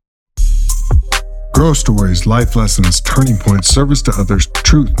Growth stories, life lessons, turning points, service to others,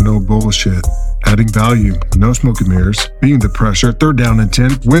 truth, no bullshit. Adding value, no smoke and mirrors, being the pressure, third down and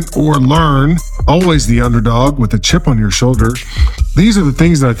 10, win or learn, always the underdog with a chip on your shoulder. These are the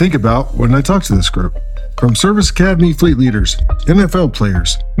things that I think about when I talk to this group. From Service Academy fleet leaders, NFL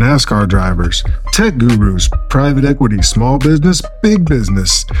players, NASCAR drivers, tech gurus, private equity, small business, big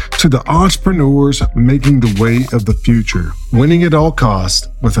business, to the entrepreneurs making the way of the future, winning at all costs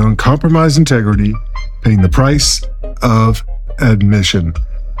with uncompromised integrity, paying the price of admission.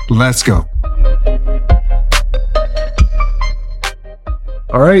 Let's go.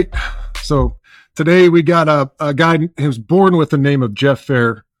 All right. So today we got a guy who's born with the name of Jeff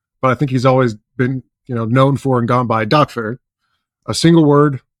Fair, but I think he's always been known for and gone by Docfair, a single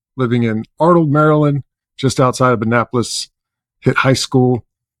word, living in Arnold, Maryland, just outside of Annapolis, hit high school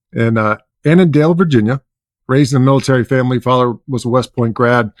in Annandale, Virginia, raised in a military family. Father was a West Point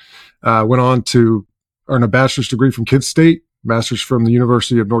grad, went on to earn a bachelor's degree from Kent State, master's from the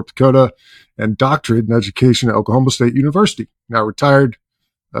University of North Dakota, and doctorate in education at Oklahoma State University. Now retired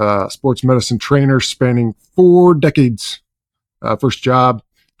sports medicine trainer spanning 4 decades. First job,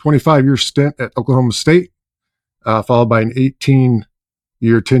 25-year stint at Oklahoma State, followed by an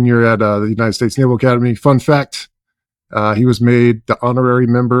 18-year tenure at the United States Naval Academy. Fun fact, he was made the honorary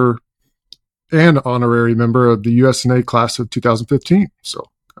member of the USNA class of 2015. So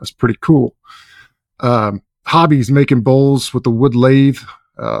that's pretty cool. Hobbies, making bowls with the wood lathe.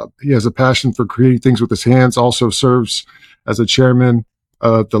 He has a passion for creating things with his hands, also serves as a chairman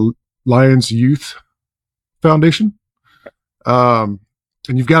of the Lions Youth Foundation.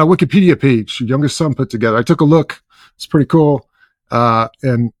 And you've got a Wikipedia page your youngest son put together. I took a look. It's pretty cool.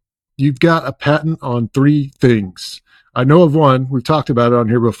 And you've got a patent on 3 things. I know of one. We've talked about it on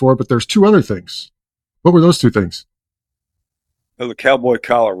here before, but there's 2 other things. What were those 2 things? Well, the cowboy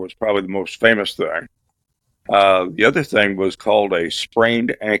collar was probably the most famous thing. The other thing was called a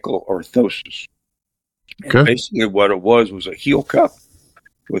sprained ankle orthosis. Okay. And basically what it was a heel cup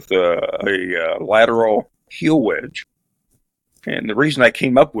with a lateral heel wedge. And the reason I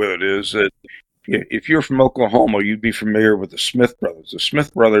came up with it is that if you're from Oklahoma, you'd be familiar with the Smith brothers. The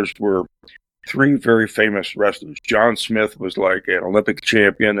Smith brothers were 3 very famous wrestlers. John Smith was like an Olympic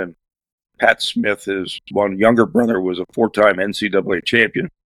champion, and Pat Smith, his one younger brother, was a 4-time NCAA champion.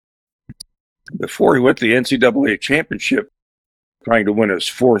 Before he went to the NCAA championship, trying to win his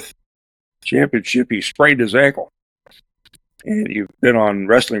 4th championship, he sprained his ankle. And you've been on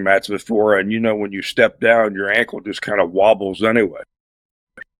wrestling mats before, and when you step down, your ankle just kind of wobbles anyway.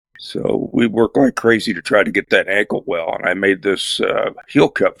 So we worked like crazy to try to get that ankle well, and I made this heel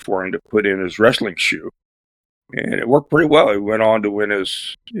cup for him to put in his wrestling shoe. And it worked pretty well. He went on to win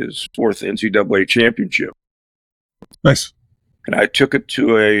his 4th NCAA championship. Nice. And I took it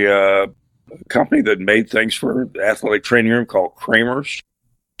to a company that made things for the athletic training room called Kramer's.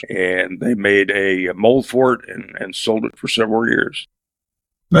 And they made a mold for it and sold it for several years.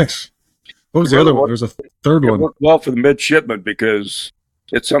 Nice. What was the other one? There's a third one. It worked well for the midshipmen because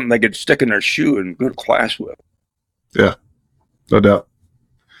it's something they could stick in their shoe and go to class with. Yeah, no doubt.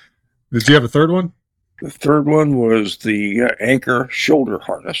 Did you have a third one? The third one was the anchor shoulder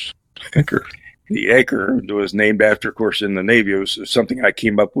harness. Anchor. The anchor was named after, of course, in the Navy. It was something I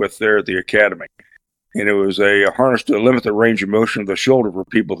came up with there at the Academy. And it was a harness to limit the range of motion of the shoulder for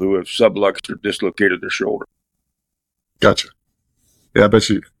people who have subluxed or dislocated their shoulder. Gotcha. Yeah, I bet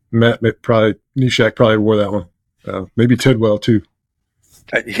you Nishak probably wore that one. Maybe Tidwell too.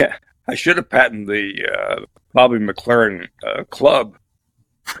 Yeah, I should have patented the Bobby McLaren club.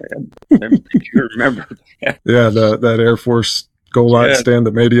 And you remember that? Yeah, that Air Force goal line stand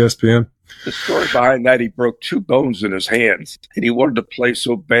that made ESPN. The story behind that, he broke 2 bones in his hands, and he wanted to play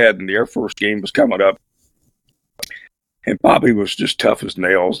so bad, and the Air Force game was coming up. And Bobby was just tough as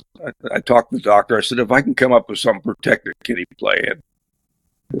nails. I talked to the doctor. I said, if I can come up with something protected, can he play? And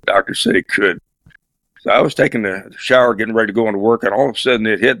the doctor said he could. So I was taking the shower, getting ready to go into work, and all of a sudden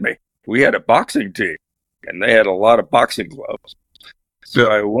it hit me. We had a boxing team, and they had a lot of boxing gloves.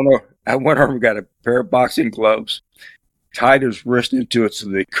 So I went over and got a pair of boxing gloves, tied his wrist into it so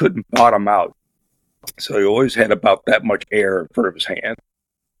they couldn't bottom out. So he always had about that much air in front of his hand.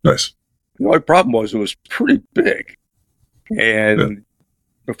 Nice. The only problem was it was pretty big. And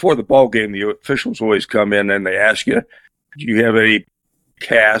before the ball game, the officials always come in and they ask you, do you have any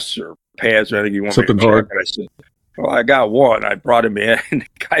casts or pads or anything you want something me to check? hard? And I said, well, I got one. I brought him in, and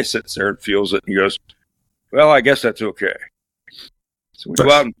the guy sits there and feels it, and he goes, well, I guess that's okay. So we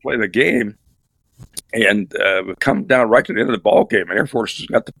go out and play the game, and we come down right to the end of the ball game. Air Force has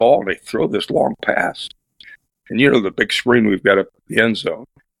got the ball, and they throw this long pass. And the big screen we've got at the end zone.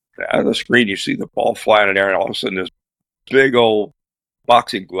 out of the screen, you see the ball flying in there, and all of a sudden, this big old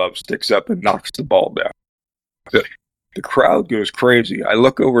boxing glove sticks up and knocks the ball down. The crowd goes crazy. I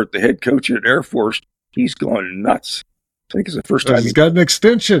look over at the head coach at Air Force. He's going nuts. I think it's the first time he's got an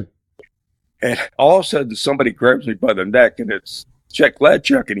extension. And all of a sudden, somebody grabs me by the neck, and it's Chuck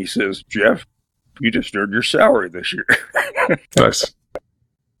Gladchuck, and he says, "Jeff, you just earned your salary this year." Nice.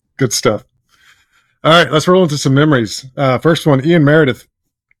 Good stuff. All right, let's roll into some memories. First one, Ian Meredith.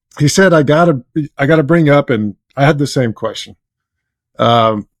 He said, I gotta bring up, and I had the same question.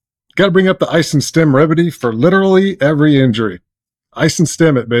 Got to bring up the ice and stem remedy for literally every injury. Ice and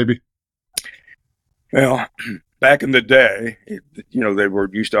stem it, baby. Well, back in the day, they were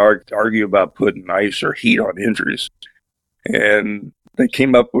used to argue about putting ice or heat on injuries. And they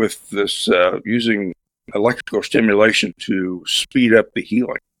came up with this using electrical stimulation to speed up the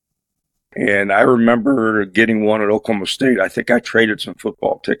healing. And I remember getting one at Oklahoma State. I think I traded some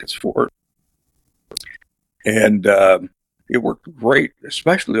football tickets for it. And it worked great,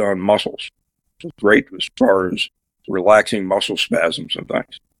 especially on muscles. It was great as far as relaxing muscle spasms and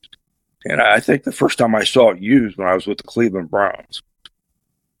things. And I think the first time I saw it used when I was with the Cleveland Browns.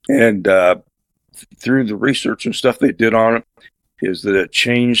 And through the research and stuff they did on it, is that it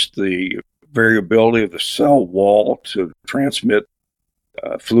changed the variability of the cell wall to transmit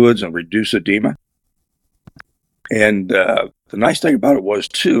fluids and reduce edema. And the nice thing about it was,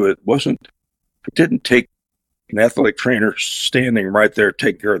 too, it didn't take an athletic trainer standing right there to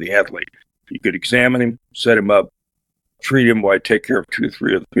take care of the athlete. You could examine him, set him up, treat him while I take care of 2 or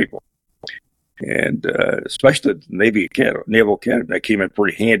 3 other people. And especially the Naval Academy, that came in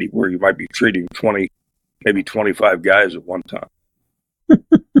pretty handy, where you might be treating 20, maybe 25 guys at one time.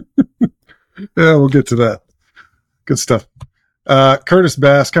 Yeah, we'll get to that. Good stuff. Curtis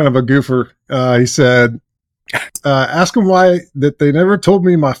Bass, kind of a goofer. He said, ask him why that they never told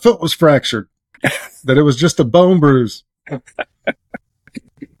me my foot was fractured, that it was just a bone bruise. You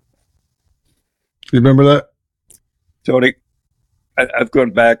remember that? Tony, I've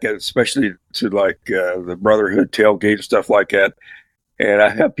gone back, especially to like the Brotherhood tailgate and stuff like that. And I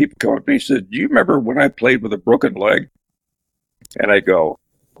have people come up to me and say, do you remember when I played with a broken leg? And I go,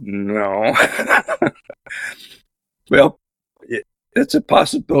 no. Well, it's a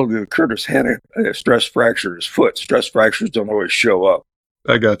possibility that Curtis had a stress fracture in his foot. Stress fractures don't always show up.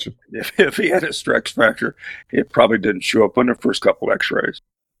 I got you. If he had a stress fracture, it probably didn't show up on the first couple of x-rays.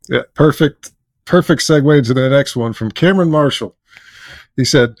 Yeah, perfect segue to the next one from Cameron Marshall. He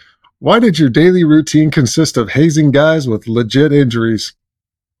said, why did your daily routine consist of hazing guys with legit injuries?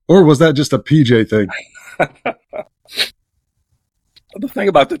 Or was that just a PJ thing? The thing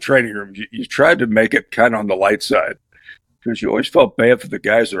about the training room, you tried to make it kind of on the light side, because you always felt bad for the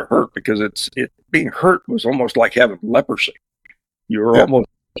guys that are hurt, because being hurt was almost like having leprosy. You were almost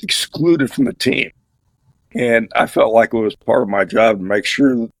excluded from the team. And I felt like it was part of my job to make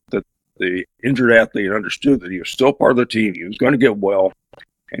sure that the injured athlete understood that he was still part of the team. He was going to get well,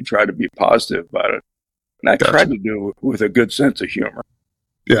 and try to be positive about it. And I tried to do it with a good sense of humor.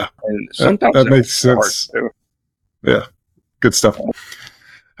 Yeah. And sometimes that makes sense. Yeah. Good stuff. All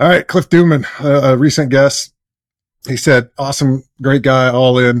right. Cliff Dooman, a recent guest. He said, awesome, great guy,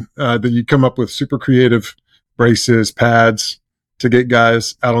 all in, that you come up with super creative braces, pads to get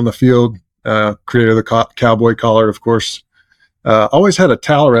guys out on the field. Created the cowboy collar, of course. Always had a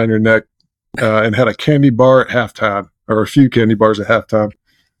towel around your neck and had a candy bar at halftime, or a few candy bars at halftime.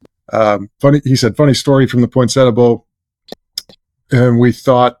 He said, funny story from the Poinsettia Bowl. And we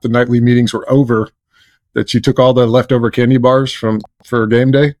thought the nightly meetings were over, that you took all the leftover candy bars for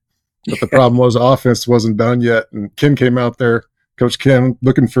game day. But the problem was offense wasn't done yet. And Ken came out there, Coach Ken,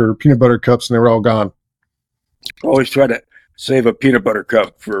 looking for peanut butter cups, and they were all gone. Always try to save a peanut butter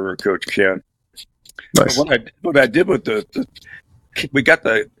cup for Coach Ken. Nice. What I did with we got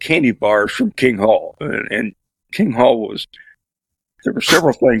the candy bars from King Hall. And King Hall there were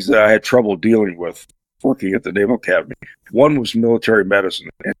several things that I had trouble dealing with working at the Naval Academy. One was military medicine,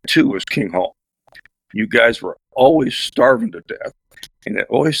 and 2 was King Hall. You guys were always starving to death, and it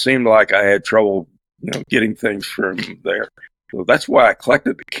always seemed like I had trouble, getting things from there. So that's why I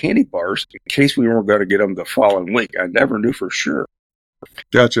collected the candy bars in case we weren't going to get them the following week. I never knew for sure.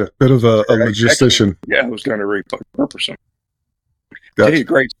 Gotcha. Bit of a logistician. Actually, I was going to repurpose them. Gotcha. Tell you a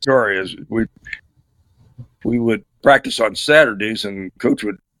great story is we would practice on Saturdays, and Coach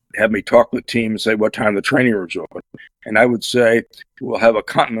would have me talk with the team and say what time the training room's open. And I would say, we'll have a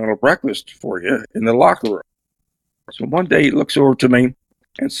continental breakfast for you in the locker room. So one day he looks over to me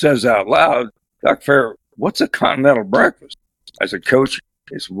and says out loud, Docfair, what's a continental breakfast? I said, Coach,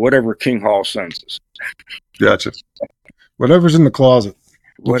 it's whatever King Hall sends us. Gotcha. Whatever's in the closet.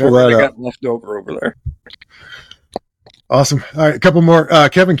 We'll pull whatever that they up. got left over there. Awesome. All right, a couple more.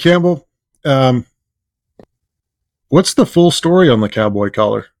 Kevin Campbell. What's the full story on the cowboy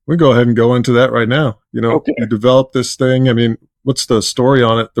collar? We go ahead and go into that right now. Okay. You developed this thing. I mean, what's the story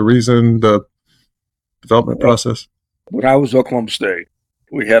on it? The reason, the development process? When I was Oklahoma State,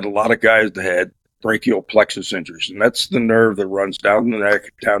 we had a lot of guys that had brachial plexus injuries, and that's the nerve that runs down the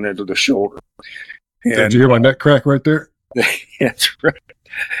neck, down into the shoulder. And, did you hear my neck crack right there? That's right.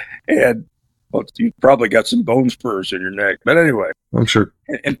 And well, you probably got some bone spurs in your neck. But anyway, I'm sure.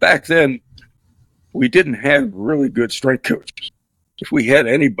 And back then, we didn't have really good strength coaches. If we had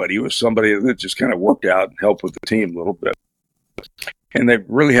anybody, it was somebody that just kind of worked out and helped with the team a little bit. And they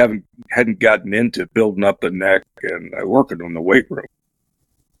really hadn't gotten into building up the neck and working on the weight room.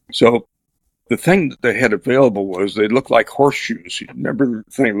 So the thing that they had available was they looked like horseshoes. You remember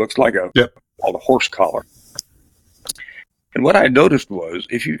the thing looks like called a horse collar. And what I noticed was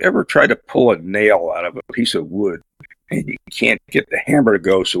if you ever try to pull a nail out of a piece of wood and you can't get the hammer to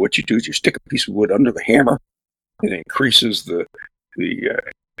go, so what you do is you stick a piece of wood under the hammer and it increases the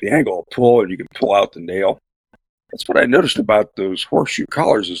angle of pull, and you can pull out the nail. That's what I noticed about those horseshoe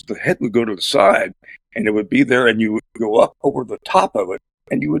collars is the head would go to the side and it would be there, and you would go up over the top of it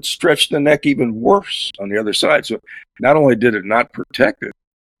and you would stretch the neck even worse on the other side. So not only did it not protect it,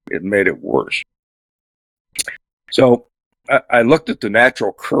 it made it worse. So I looked at the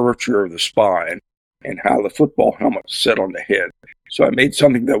natural curvature of the spine and how the football helmet set on the head. So I made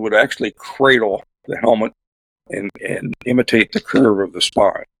something that would actually cradle the helmet and imitate the curve of the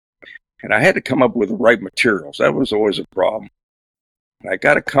spine. And I had to come up with the right materials. That was always a problem. And I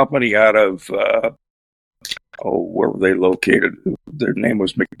got a company out of, where were they located? Their name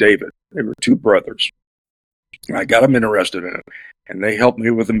was McDavid. They were two brothers. And I got them interested in it. And they helped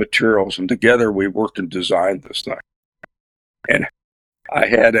me with the materials. And together we worked and designed this thing. And I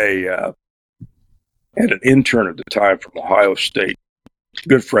had an intern at the time from Ohio State, a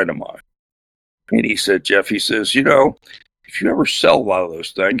good friend of mine. And he said, Jeff, he says, if you ever sell a lot of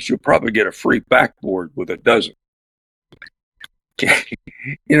those things, you'll probably get a free backboard with a dozen.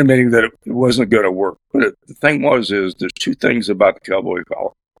 Intimating that it wasn't going to work. But the thing is there's two things about the cowboy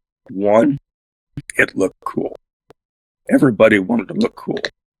collar. One, it looked cool. Everybody wanted to look cool.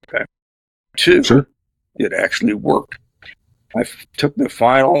 Okay. Two, sure. It actually worked. I took the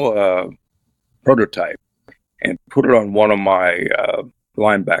final prototype and put it on one of my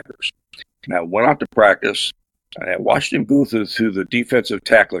linebackers. And I went out to practice, and I watched him go through the defensive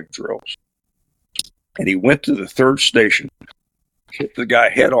tackling drills. And he went to the third station, hit the guy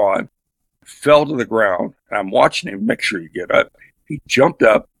head on, fell to the ground, and I'm watching him make sure he get up. He jumped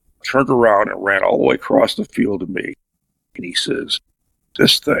up, turned around, and ran all the way across the field to me. And he says,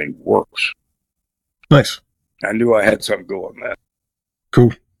 this thing works. Nice. I knew I had something going on that.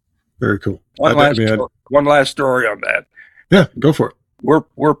 Cool. Very cool. One last story on that. Yeah, go for it.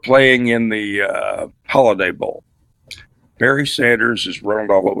 We're playing in the Holiday Bowl. Barry Sanders is running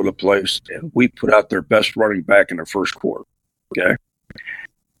all over the place, and we put out their best running back in the first quarter. Okay?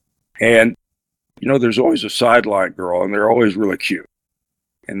 And, there's always a sideline girl, and they're always really cute.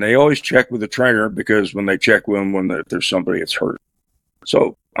 And they always check with the trainer because when they check with them, when there's somebody that's hurt.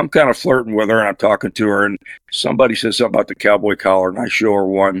 So I'm kind of flirting with her, and I'm talking to her, and somebody says something about the cowboy collar, and I show her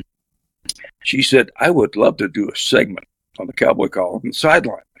one. She said, I would love to do a segment on the cowboy collar on the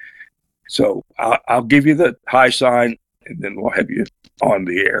sideline. So I'll give you the high sign, and then we'll have you on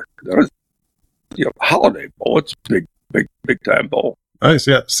the air. Holiday Bowl, it's a big time bowl. Nice,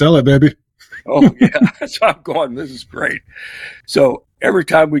 yeah. Sell it, baby. Oh, yeah. So I'm going, this is great. So every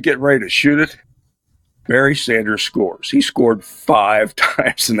time we get ready to shoot it, Barry Sanders scores. He scored 5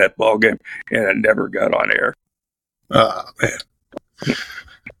 times in that ball game, and it never got on air. Man.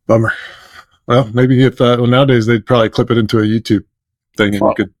 Bummer. Well, maybe if nowadays they'd probably clip it into a YouTube thing, and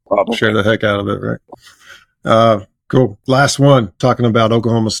you could share the heck out of it, right? Cool. Last one, talking about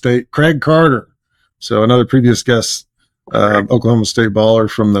Oklahoma State. Craig Carter. So another previous guest, Oklahoma State baller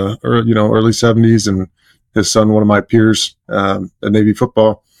from the early 70s, and his son, one of my peers at Navy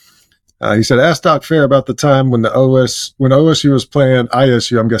football. He said, ask Docfair about the time when when OSU was playing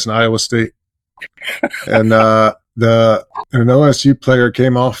ISU, I'm guessing Iowa State, and an OSU player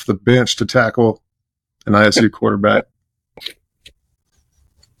came off the bench to tackle an ISU quarterback.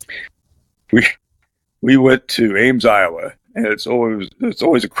 We went to Ames, Iowa, and it's always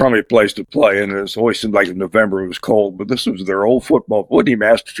a crummy place to play, and it always seemed like in November it was cold. But this was their old football. Wouldn't even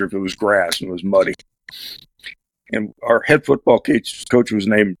ask if it was grass and it was muddy. And our head football coach was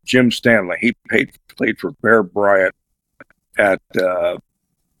named Jim Stanley. He played for Bear Bryant at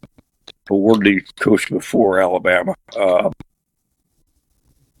Awardee coach before Alabama.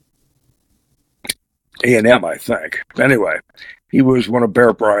 A&M, I think. Anyway, he was one of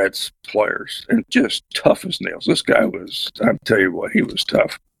Bear Bryant's players and just tough as nails. This guy was, I'll tell you what, he was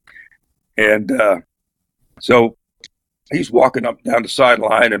tough. And so he's walking up and down the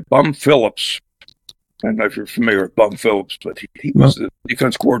sideline, and Bum Phillips, I don't know if you're familiar with Bum Phillips, but he was the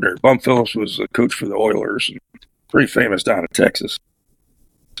defense coordinator. Bum Phillips was the coach for the Oilers, and pretty famous down in Texas.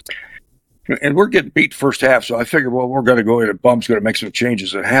 And we're getting beat first half, so I figured, well, we're going to go in and Bum's going to make some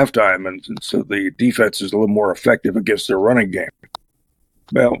changes at halftime, and so the defense is a little more effective against their running game.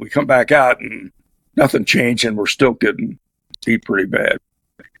 Well, we come back out, and nothing changed, and we're still getting beat pretty bad.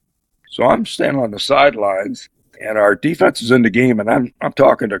 So I'm standing on the sidelines, and our defense is in the game, and I'm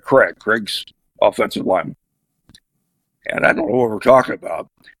talking to Craig's offensive lineman. And I don't know what we're talking about.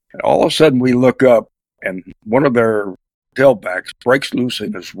 And all of a sudden, we look up, and one of their tailbacks breaks loose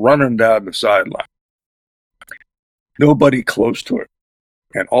and is running down the sideline. Nobody close to it.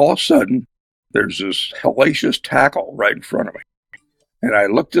 And all of a sudden, there's this hellacious tackle right in front of me. And I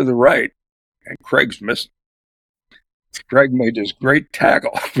look to the right, and Craig's missing. Craig made this great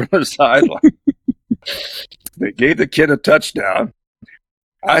tackle from the sideline. They gave the kid a touchdown.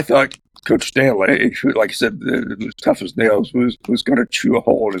 I thought Coach Stanley, like I said, was tough as nails, was going to chew a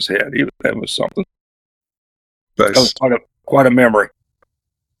hole in his head. That was something. Nice. That was quite a memory.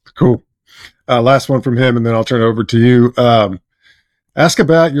 Cool. Last one from him, and then I'll turn it over to you. Ask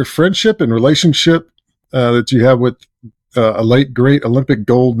about your friendship and relationship that you have with a late great Olympic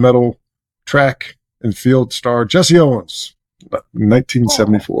gold medal track and field star Jesse Owens,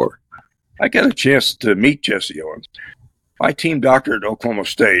 1974. I got a chance to meet Jesse Owens. My team doctor at Oklahoma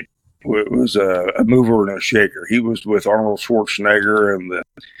State was a mover and a shaker. He was with Arnold Schwarzenegger and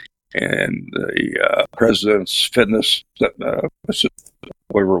the president's fitness,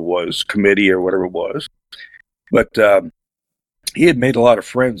 whatever it was, committee or whatever it was. But he had made a lot of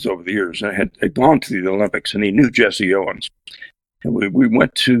friends over the years and had gone to the Olympics, and he knew Jesse Owens. And we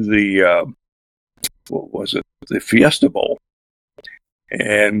went to the, what was it, the Fiesta Bowl.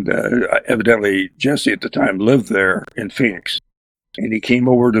 And evidently Jesse at the time lived there in Phoenix. And he came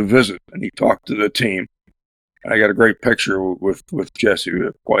over to visit, and he talked to the team. I got a great picture with Jesse,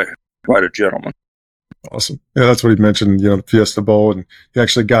 quite a gentleman. Awesome. Yeah, that's what he mentioned, Fiesta Bowl, and he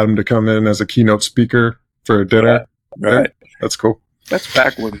actually got him to come in as a keynote speaker for a dinner. Right. Yeah, that's cool. That's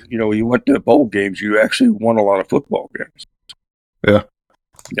back when, you went to bowl games, you actually won a lot of football games. Yeah.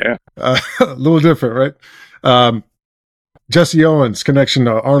 Yeah. A little different, right? Jesse Owens, connection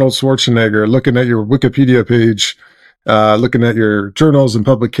to Arnold Schwarzenegger, looking at your Wikipedia page, looking at your journals and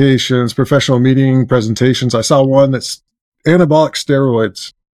publications, professional meeting presentations. I saw one that's anabolic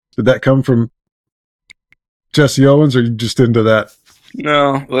steroids. Did that come from Jesse Owens, or are you just into that?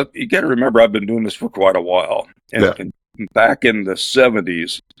 No, look, you got to remember I've been doing this for quite a while. And back in the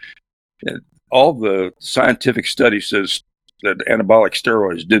 70s, all the scientific studies says that anabolic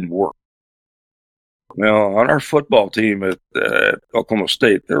steroids didn't work. Well, on our football team at Oklahoma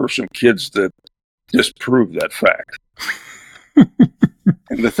State, there were some kids that disproved that fact.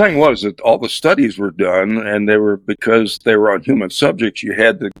 And the thing was that all the studies were done, and because they were on human subjects, you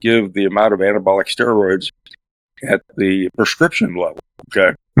had to give the amount of anabolic steroids at the prescription level,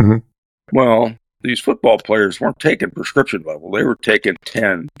 okay? Mm-hmm. Well, these football players weren't taking prescription level. They were taking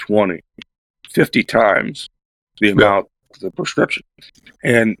 10, 20, 50 times the amount of the prescription.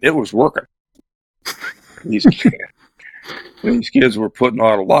 And it was working. These kids were putting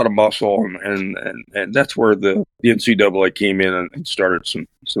on a lot of muscle, and that's where the NCAA came in and started some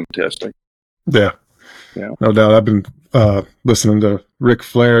testing. Yeah, no doubt. I've been listening to Ric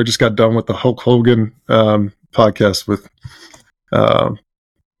Flair. Just got done with the Hulk Hogan podcast with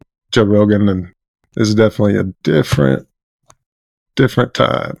Joe Rogan, and this is definitely a different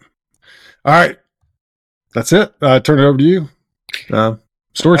time. All right, that's it. Turn it over to you.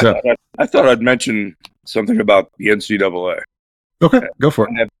 Story time. I thought I'd mention something about the NCAA. Okay, go for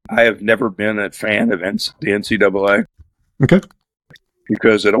it. I have never been a fan of the NCAA. Okay.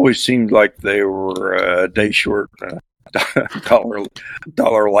 Because it always seemed like they were a day short,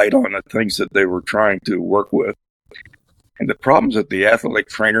 dollar light on the things that they were trying to work with. And the problems that the athletic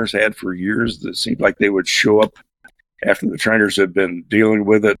trainers had for years, that seemed like they would show up after the trainers had been dealing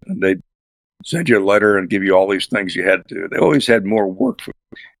with it, and they'd send you a letter and give you all these things you had to do. They always had more work.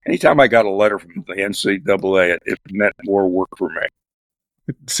 Anytime I got a letter from the NCAA, it meant more work for me.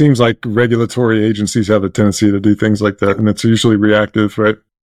 It seems like regulatory agencies have a tendency to do things like that, and it's usually reactive, right?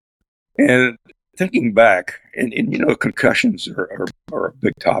 And thinking back, and concussions are a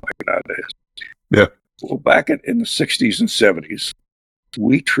big topic nowadays. Yeah. Well, back in the 60s and 70s,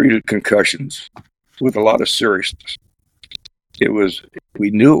 we treated concussions with a lot of seriousness. We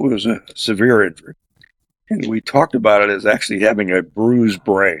knew it was a severe injury. And we talked about it as actually having a bruised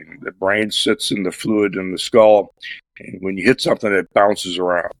brain. The brain sits in the fluid in the skull, and when you hit something, it bounces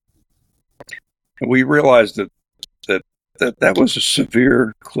around. And we realized that was a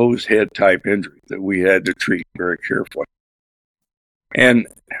severe closed head type injury that we had to treat very carefully. And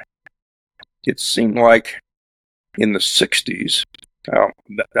it seemed like in the 60s, I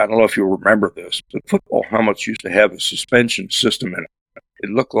don't know if you'll remember this, but football helmets used to have a suspension system in it. It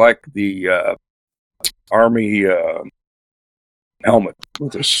looked like the Army helmet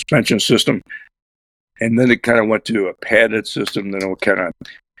with a suspension system. And then it kind of went to a padded system. Then it kind of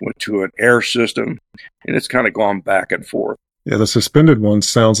went to an air system. And it's kind of gone back and forth. Yeah, the suspended one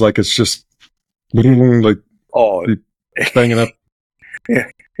sounds like it's just like banging up.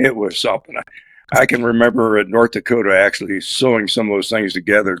 It was something. I can remember at North Dakota actually sewing some of those things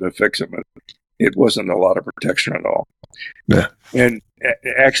together to fix them. It wasn't a lot of protection at all. Yeah. And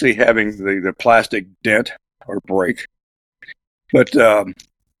actually having the plastic dent or break. But of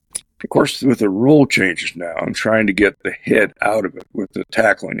course, with the rule changes now, I'm trying to get the head out of it with the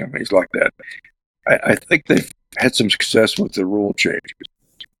tackling and things like that. I think they've had some success with the rule changes.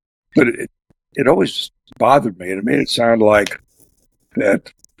 But it always bothered me, and it made it sound like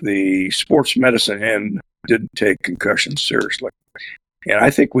that the sports medicine end didn't take concussions seriously. And I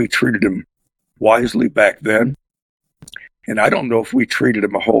think we treated them wisely back then. And I don't know if we treated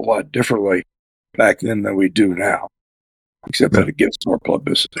them a whole lot differently back then than we do now, except that it gets more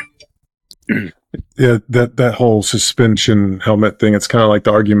publicity. Yeah, that whole suspension helmet thing, it's kind of like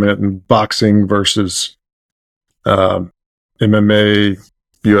the argument in boxing versus MMA,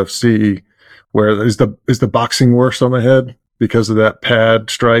 UFC, where is the boxing worse on the head because of that pad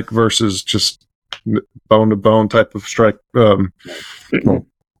strike versus just bone to bone type of strike,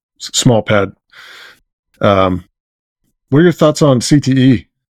 small pad. What are your thoughts on CTE?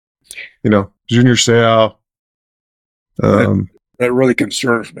 Junior Seau. That really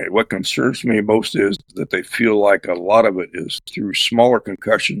concerns me. What concerns me most is that they feel like a lot of it is through smaller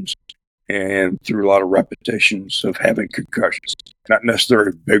concussions and through a lot of repetitions of having concussions, not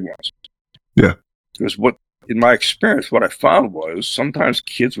necessarily big ones. Yeah. Because in my experience, what I found was sometimes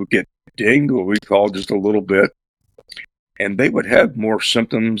kids would get dinged, what we call just a little bit, and they would have more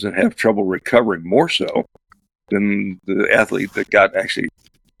symptoms and have trouble recovering more so than the athlete that got actually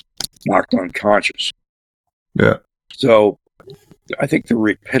knocked unconscious. Yeah. So I think the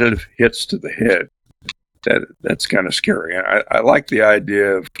repetitive hits to the head, that's kind of scary. And I like the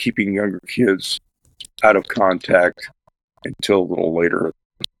idea of keeping younger kids out of contact until a little later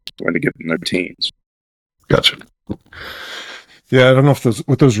when they get in their teens. Gotcha. Yeah, I don't know if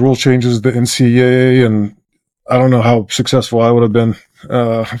with those rule changes, the NCAA, and I don't know how successful I would have been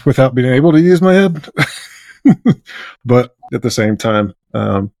without being able to use my head. But at the same time,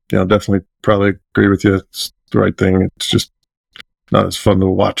 definitely probably agree with you. It's the right thing. It's just not as fun to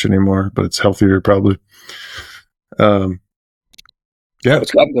watch anymore, but it's healthier probably. It's gotten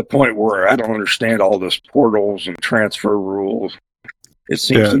to the point where I don't understand all this portals and transfer rules. It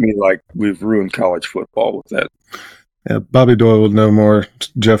seems to me like we've ruined college football with that. Yeah, Bobby Doyle would know more.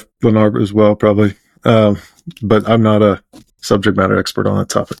 Jeff Lenard as well, probably. But I'm not a subject matter expert on that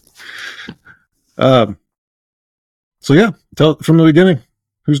topic. So yeah, tell from the beginning.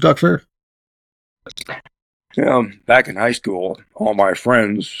 Who's Docfair? Back in high school, all my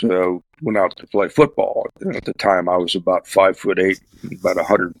friends went out to play football. At the time, I was about 5'8", about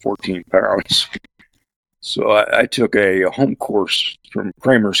 114 pounds. So I took a home course from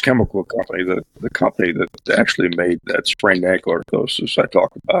Kramer's Chemical Company, the company that actually made that sprained ankle orthosis I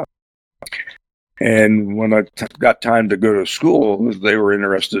talked about. And when I got time to go to school, they were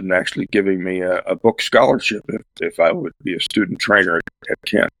interested in actually giving me a book scholarship if I would be a student trainer at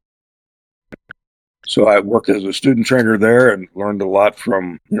Kent. So I worked as a student trainer there and learned a lot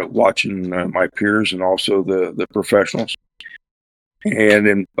from watching my peers and also the professionals. And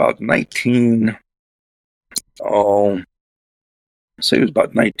in about say it was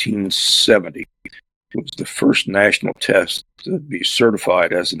about 1970, it was the first national test to be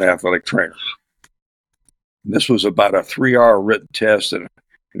certified as an athletic trainer. And this was about a 3-hour written test and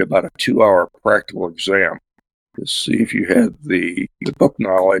about a 2-hour practical exam to see if you had the book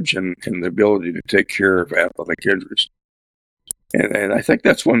knowledge and the ability to take care of athletic injuries. And I think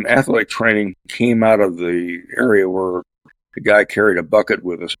that's when athletic training came out of the area where the guy carried a bucket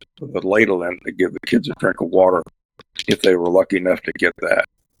with a ladle in to give the kids a drink of water if they were lucky enough to get that.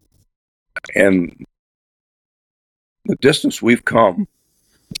 And the distance we've come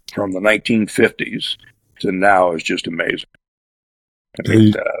from the 1950s to now is just amazing.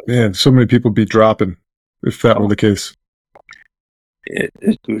 So many people be dropping if that were the case.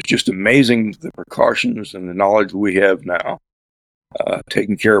 it was just amazing, the precautions and the knowledge we have now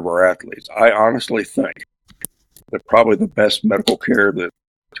taking care of our athletes. I honestly think that probably the best medical care that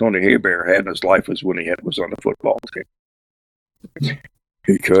Tony Hebert had in his life was when he was on the football team.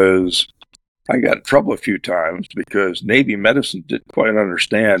 Because I got in trouble a few times because Navy medicine didn't quite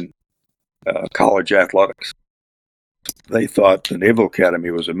understand college athletics. They thought the Naval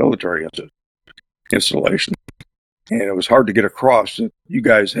Academy was a military installation, and it was hard to get across that you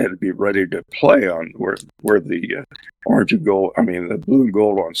guys had to be ready to play on where the orange and gold, the blue and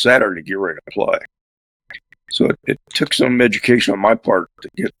gold on Saturday to get ready to play. So it took some education on my part to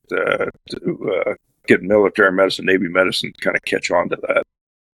get military medicine, Navy medicine, to kind of catch on to that.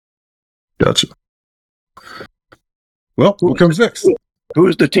 Gotcha. Well, what comes next? Who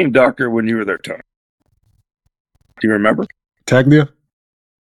was the team doctor when you were there, Tony? Do you remember? Taglia?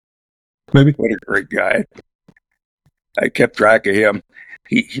 Maybe. What a great guy. I kept track of him.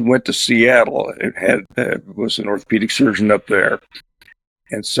 He went to Seattle and was an orthopedic surgeon up there.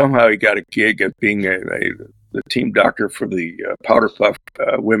 And somehow he got a gig at being the team doctor for the Powder Puff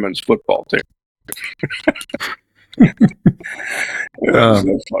women's football team. It was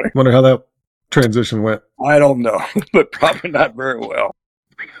so funny. Wonder how that transition went. I don't know, but probably not very well.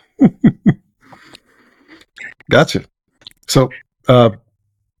 Gotcha. So,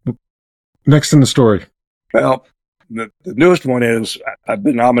 next in the story. Well, the newest one is I've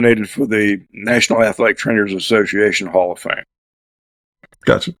been nominated for the National Athletic Trainers Association Hall of Fame.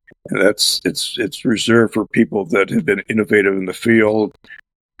 Gotcha. And it's reserved for people that have been innovative in the field,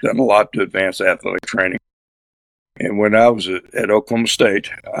 done a lot to advance athletic training. And when I was at Oklahoma State,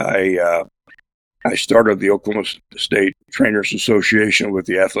 I started the Oklahoma State Trainers Association with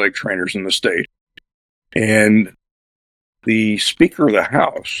the athletic trainers in the state. And the Speaker of the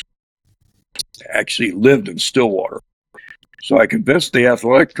House actually lived in Stillwater. So I convinced the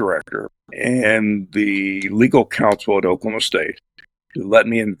athletic director and the legal counsel at Oklahoma State to let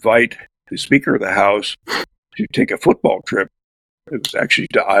me invite the Speaker of the House to take a football trip. It was actually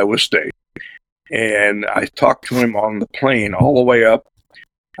to Iowa State. And I talked to him on the plane all the way up.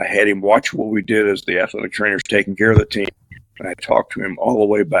 I had him watch what we did as the athletic trainers taking care of the team. And I talked to him all the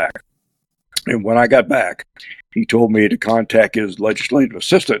way back. And when I got back, he told me to contact his legislative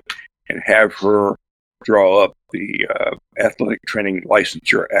assistant and have her draw up the Athletic Training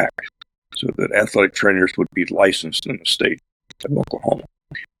Licensure Act so that athletic trainers would be licensed in the state of Oklahoma.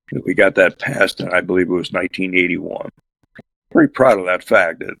 And we got that passed, and I believe it was 1981. Pretty proud of that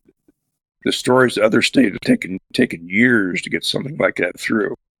fact. That the stories of other states have taken years to get something like that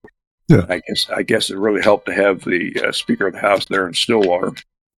through. Yeah, I guess it really helped to have the Speaker of the House there in Stillwater.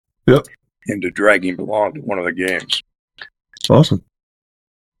 Yep. And to drag him along to one of the games. Awesome.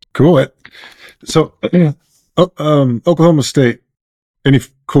 Cool. So, Oklahoma State, any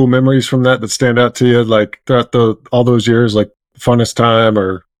cool memories from that stand out to you, like throughout all those years, like funnest time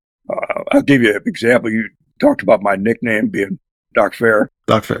or? I'll give you an example. You talked about my nickname being Docfair.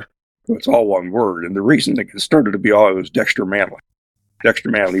 Docfair. It's all one word. And the reason it started to be all it was Dexter Manley.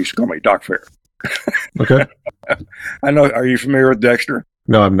 Dexter Manley used to call me Docfair. Okay. I know. Are you familiar with Dexter?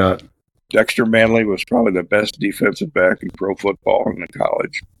 No, I'm not. Dexter Manley was probably the best defensive back in pro football in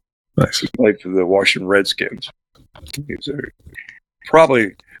college. Nice. He played for the Washington Redskins.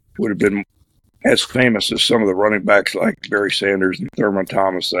 Probably would have been as famous as some of the running backs like Barry Sanders and Thurman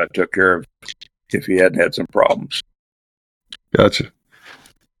Thomas that I took care of if he hadn't had some problems. Gotcha.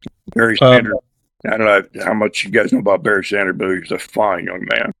 Barry Sanders, I don't know how much you guys know about Barry Sanders, but he was a fine young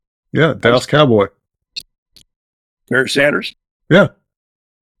man. Yeah, Dallas Cowboy. Barry Sanders? Yeah.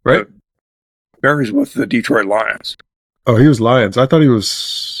 Right? Barry's with the Detroit Lions. Oh, he was Lions. I thought he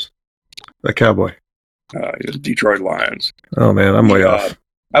was a Cowboy. He was Detroit Lions. Oh, man, I'm way off.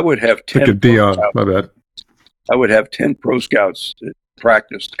 I would have 10. Pick a Dion, my bad. I would have 10 pro scouts at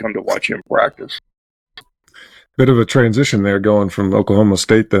practice to come to watch him practice. Bit of a transition there going from Oklahoma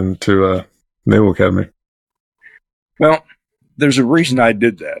State then to Naval Academy. Well, there's a reason I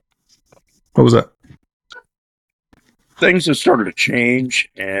did that. What was that? Things have started to change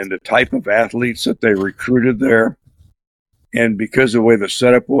and the type of athletes that they recruited there. And because the way the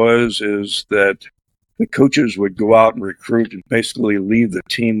setup is that the coaches would go out and recruit and basically leave the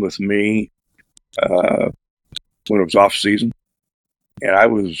team with me when it was off season. And I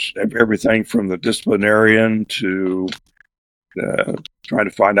was everything from the disciplinarian to trying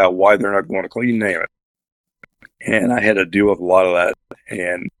to find out why they're not going to clean, name it. And I had to deal with a lot of that.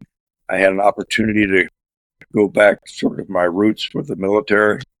 And I had an opportunity to go back to sort of my roots with the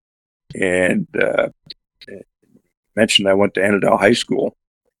military. And mentioned I went to Annandale High School.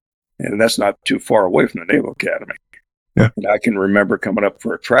 And that's not too far away from the Naval Academy. Yeah. And I can remember coming up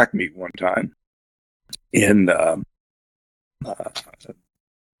for a track meet one time in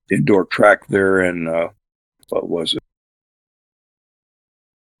indoor track there in, what was it?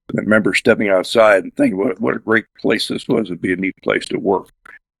 I remember stepping outside and thinking, what a great place this was. It'd be a neat place to work.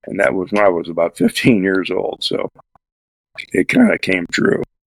 And that was when I was about 15 years old. So it kind of came true.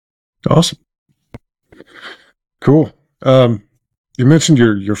 Awesome. Cool. You mentioned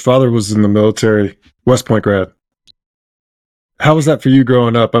your father was in the military, West Point grad. How was that for you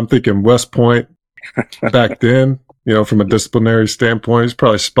growing up? I'm thinking West Point back then, from a disciplinary standpoint, it's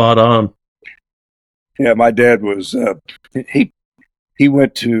probably spot on. Yeah, my dad was, he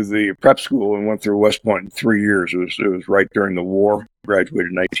went to the prep school and went through West Point in 3 years. It was right during the war,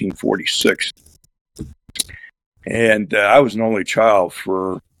 graduated in 1946. And I was an only child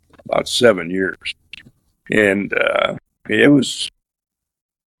for about 7 years. And it was,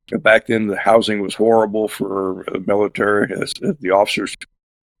 back then the housing was horrible for the military. The officers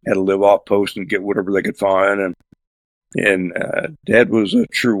had to live off post and get whatever they could find. And Dad was a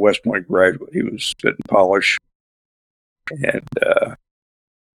true West Point graduate. He was fit and polished. And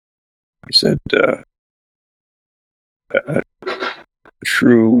he said, a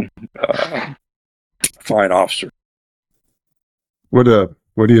true fine officer. What do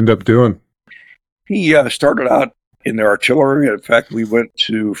you end up doing? He started out in the artillery. In fact, we went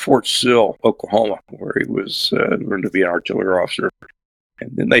to Fort Sill, Oklahoma, where he was learned to be an artillery officer.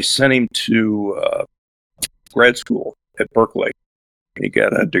 And then they sent him to grad school at Berkeley. He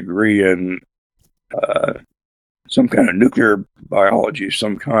got a degree in some kind of nuclear biology of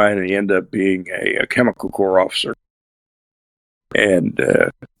some kind, and he ended up being a chemical corps officer. And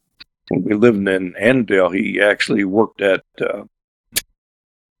when we lived in Annandale, he actually worked at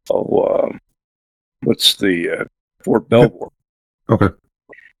what's the Fort Belvoir. Okay.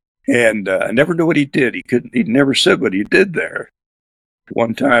 And I never knew what he did. He never said what he did there.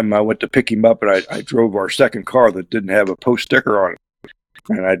 One time I went to pick him up, and I drove our second car that didn't have a post sticker on it.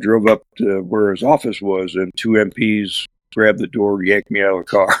 And I drove up to where his office was, and two MPs grabbed the door, yanked me out of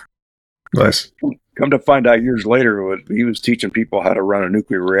the car. Nice. Come to find out years later, he was teaching people how to run a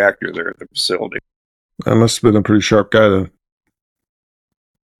nuclear reactor there at the facility. That must have been a pretty sharp guy then.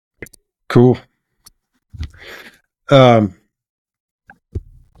 Cool.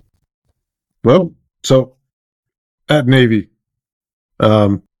 Well, so at Navy,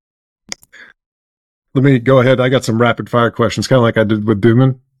 let me go ahead. I got some rapid fire questions, kind of like I did with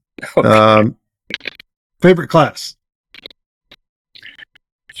Dooman. Okay. Favorite class?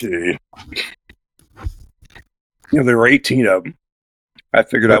 Gee. There were 18 of them. I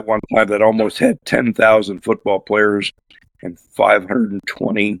figured out one time that almost had 10,000 football players and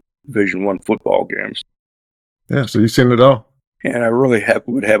 520 Division I football games. Yeah, so you've seen it all. And I really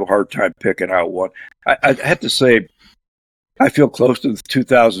would have a hard time picking out one. I have to say, I feel close to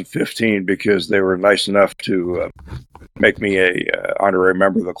 2015 because they were nice enough to make me a honorary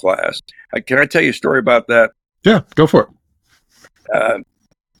member of the class. Can I tell you a story about that? Yeah, go for it.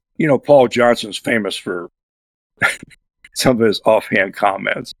 Paul Johnson's famous for some of his offhand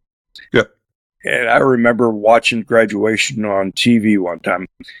comments. Yeah. And I remember watching graduation on TV one time.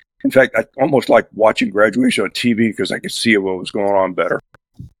 In fact, I almost liked watching graduation on TV because I could see what was going on better.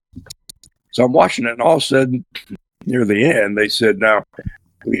 So I'm watching it, and all of a sudden, near the end, they said, now,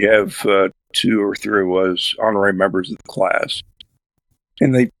 we have 2 or 3 was honorary members of the class.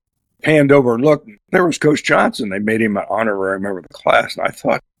 And they panned over and looked, there was Coach Johnson. They made him an honorary member of the class. And I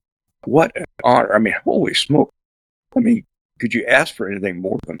thought, what an honor. I mean, holy smoke. I mean, could you ask for anything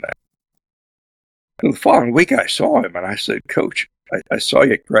more than that? And the following week, I saw him, and I said, Coach, I saw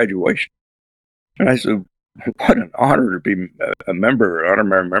you at graduation. And I said, what an honor to be a member, an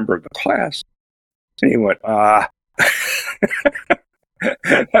honorary member of the class. And he went, That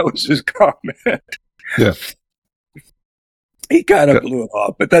was his comment. Yeah. He kind of blew it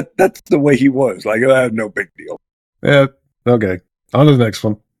off, but that's the way he was. Like, no big deal. Yeah. Okay. On to the next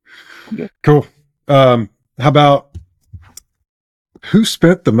one. Yeah. Cool. How about who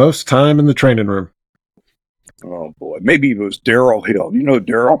spent the most time in the training room? Oh boy, maybe it was Darryl Hill. You know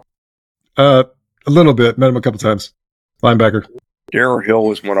Darryl? A little bit. Met him a couple times. Linebacker. Darryl Hill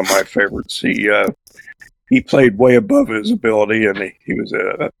was one of my favorites. He played way above his ability, and he was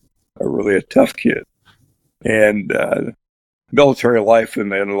a really a tough kid. And military life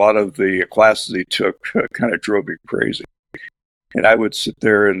and a lot of the classes he took kind of drove me crazy. And I would sit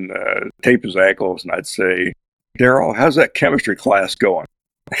there and tape his ankles, and I'd say, Darryl, how's that chemistry class going?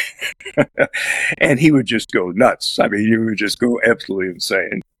 And he would just go nuts. I mean, he would just go absolutely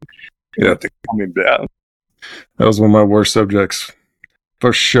insane. You have to calm him down. That was one of my worst subjects,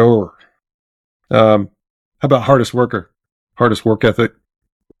 for sure. How about hardest worker? Hardest work ethic?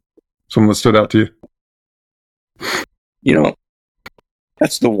 Someone that stood out to you?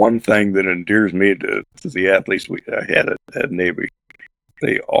 That's the one thing that endears me to the athletes we had at Navy.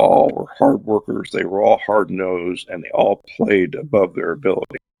 They all were hard workers. They were all hard-nosed, and they all played above their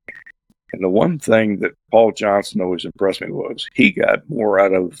ability. And the one thing that Paul Johnson always impressed me was he got more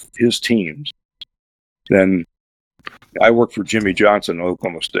out of his teams than I worked for Jimmy Johnson in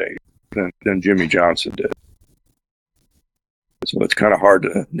Oklahoma State than Jimmy Johnson did. So it's kind of hard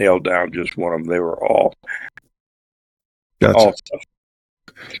to nail down just one of them. They were all stuff.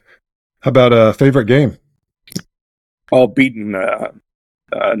 How about a favorite game? All beaten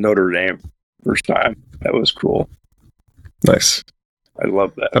Notre Dame first time. That was cool. Nice. I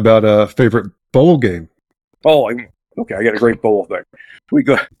love that. How about a favorite bowl game? Oh, okay. I got a great bowl thing. We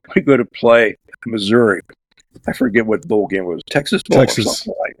go to play Missouri. I forget what bowl game it was. Texas Bowl. Texas. Or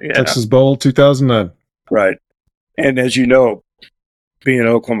something like that. Yeah. Texas Bowl 2009. Right. And as you know, being in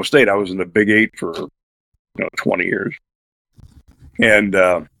Oklahoma State, I was in the Big 8 for 20 years. And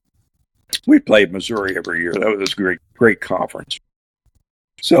we played Missouri every year. That was a great conference.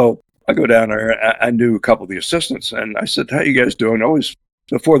 So I go down there. I knew a couple of the assistants, and I said, "How you guys doing?" Always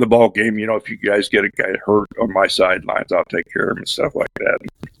before the ball game, if you guys get a guy hurt on my sidelines, I'll take care of him and stuff like that.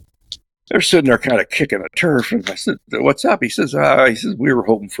 They're sitting there kind of kicking the turf, and I said, "What's up?" He says, "We were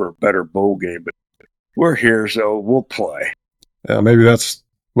hoping for a better bowl game, but we're here, so we'll play." Yeah, maybe that's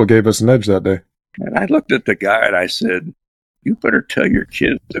what gave us an edge that day. And I looked at the guy and I said, "You better tell your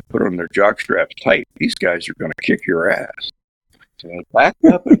kids to put on their jock straps tight. These guys are going to kick your ass." So I backed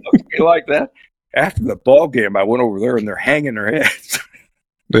up and looked at me like that. After the ball game, I went over there and they're hanging their heads.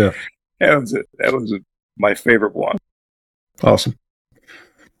 Yeah. That was it. That was my favorite one. Awesome.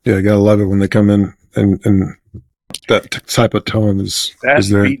 Yeah, you got to love it when they come in and that type of tone is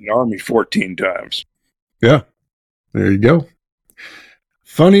there. Beaten Army 14 times. Yeah. There you go.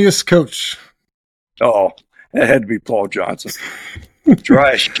 Funniest coach. Oh, that had to be Paul Johnson.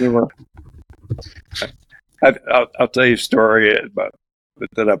 Dry humor. I'll tell you a story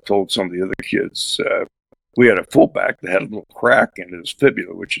that I've told some of the other kids. We had a fullback that had a little crack in his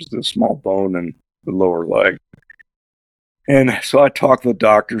fibula, which is the small bone in the lower leg. And so I talked to the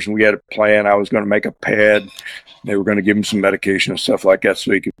doctors, and we had a plan. I was going to make a pad. They were going to give him some medication and stuff like that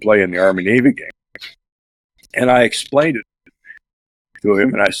so he could play in the Army-Navy game. And I explained it to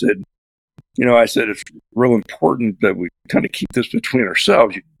him, and I said, it's real important that we kind of keep this between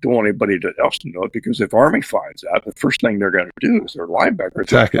ourselves. You don't want anybody else to know it, because if Army finds out, the first thing they're going to do is their linebackers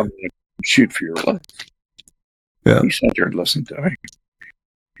attack come in and shoot for your leg. Yeah. He sat there and listened to me.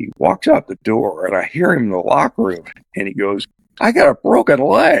 He walks out the door, and I hear him in the locker room, and he goes, "I got a broken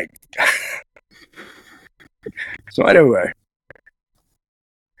leg." So anyway,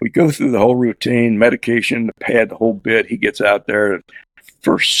 we go through the whole routine, medication, the pad, the whole bit. He gets out there.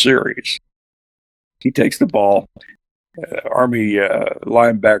 First series, he takes the ball. Army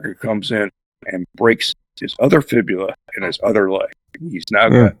linebacker comes in and breaks his other fibula and his other leg. He's now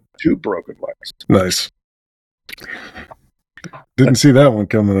got two broken legs. Nice. Didn't see that one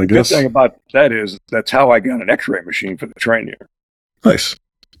coming, I guess. The good thing about that is that's how I got an x-ray machine for the training. Nice.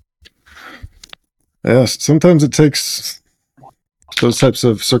 Yeah, sometimes it takes those types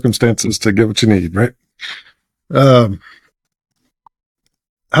of circumstances to get what you need, right? How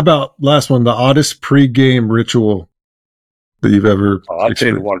about last one, the oddest pre-game ritual that you've ever I'll tell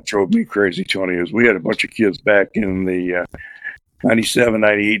you the one that drove me crazy, Tony, is we had a bunch of kids back in the 97,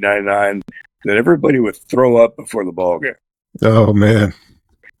 98, 99 that everybody would throw up before the ball game. Oh, man.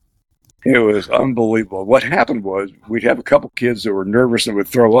 It was unbelievable. What happened was we'd have a couple kids that were nervous and would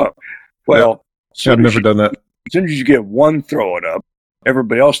throw up. Well, I've never done that. As soon as you get one throwing up,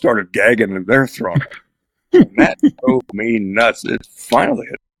 everybody else started gagging and they're throwing up. And that drove me nuts. It finally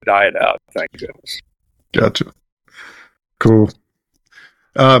had died out, thank goodness. Gotcha. Cool.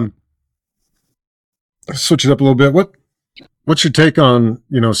 Switch it up a little bit. What's your take on,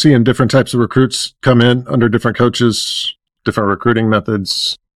 seeing different types of recruits come in under different coaches, different recruiting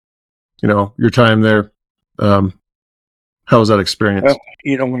methods, your time there? How was that experience?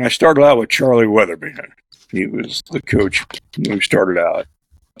 Well, when I started out with Charlie Weatherby, he was the coach when we started out,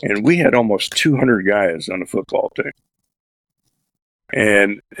 and we had almost 200 guys on the football team.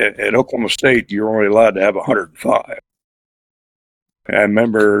 And at Oklahoma State, you're only allowed to have 105. And I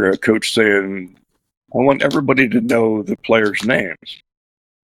remember a coach saying, "I want everybody to know the players' names."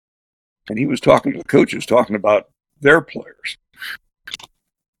 And he was talking to the coaches, talking about their players.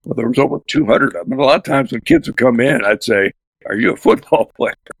 Well, there was over 200 of them. And a lot of times when kids would come in, I'd say, "Are you a football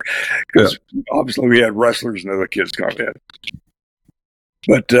player?" Because obviously we had wrestlers and other kids come in.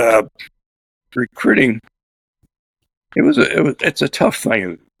 But recruiting, It's a tough thing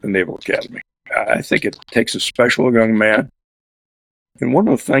in the Naval Academy. I think it takes a special young man. And one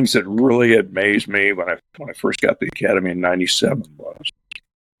of the things that really amazed me when I first got to the academy in '97 was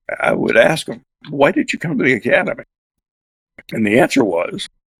I would ask them, "Why did you come to the academy?" And the answer was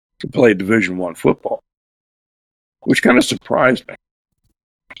to play Division I football, which kind of surprised me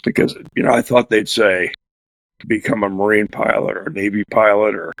because I thought they'd say become a Marine pilot or a Navy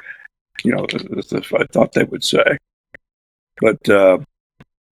pilot or I thought they would say, but the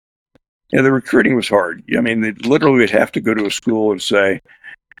recruiting was hard. I mean, they literally would have to go to a school and say,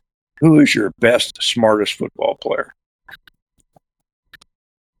 "Who is your best, smartest football player?"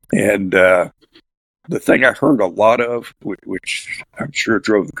 And the thing I heard a lot of, which I'm sure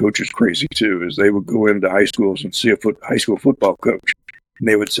drove the coaches crazy too, is they would go into high schools and see a high school football coach, and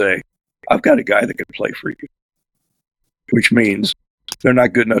they would say, "I've got a guy that can play for you," which means they're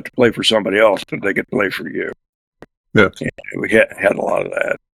not good enough to play for somebody else, but they can play for you. Yeah. And we had a lot of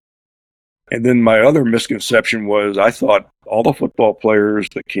that. And then my other misconception was I thought all the football players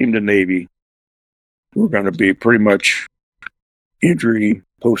that came to Navy were going to be pretty much injury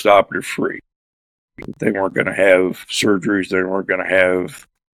post-operative free. They weren't going to have surgeries. They weren't going to have,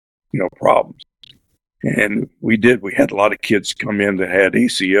 problems. And we did. We had a lot of kids come in that had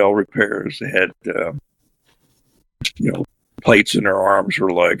ACL repairs. They had, plates in their arms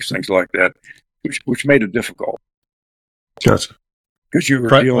or legs, things like that, which made it difficult. Gotcha. Because you were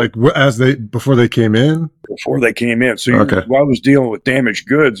dealing before they came in. So I was dealing with damaged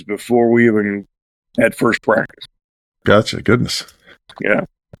goods before we even had first practice. Gotcha. Goodness. Yeah.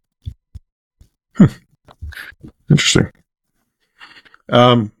 Interesting.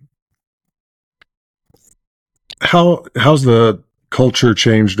 How's the culture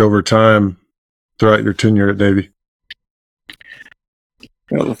changed over time throughout your tenure at Navy?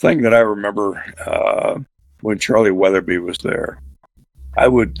 The thing that I remember when Charlie Weatherby was there, I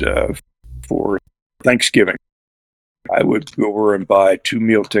would, for Thanksgiving, I would go over and buy 2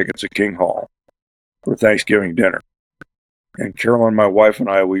 meal tickets at King Hall for Thanksgiving dinner. And Carolyn, my wife, and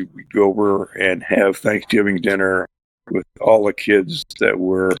I, we'd go over and have Thanksgiving dinner with all the kids that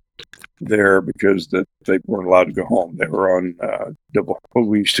were there because they weren't allowed to go home. They were on what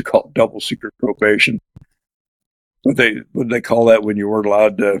we used to call double secret probation. What they call that when you weren't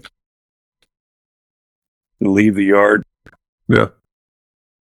allowed to leave the yard? Yeah.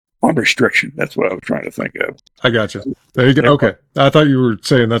 On restriction. That's what I was trying to think of. I gotcha. There you go. Okay. I thought you were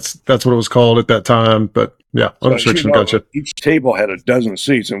saying that's what it was called at that time, but yeah, on restriction. Gotcha. Each table had a dozen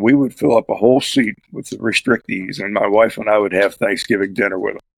seats, and we would fill up a whole seat with the restrictees, and my wife and I would have Thanksgiving dinner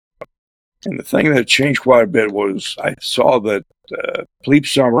with them. And the thing that changed quite a bit was I saw that plebe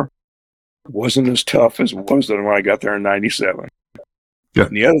summer wasn't as tough as it was when I got there in '97. Yeah.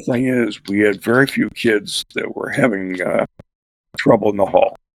 And the other thing is we had very few kids that were having trouble in the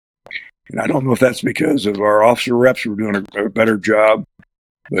hall. And I don't know if that's because of our officer reps were doing a better job,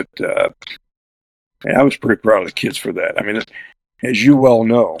 but I was pretty proud of the kids for that. I mean, as you well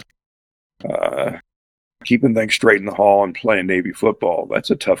know, keeping things straight in the hall and playing Navy football,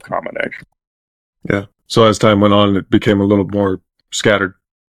 that's a tough combination. Yeah. So as time went on, it became a little more scattered.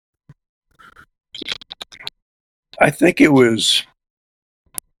 I think it was,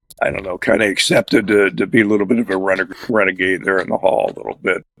 I don't know, kind of accepted to be a little bit of a renegade there in the hall a little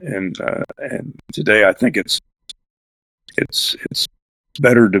bit. And today I think it's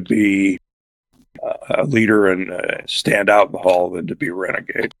better to be a leader and stand out in the hall than to be a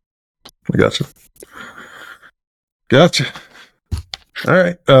renegade. I gotcha. All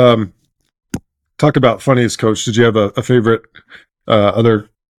right. Talk about funniest coach. Did you have a favorite other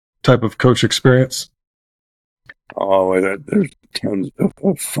type of coach experience? Oh, there's tons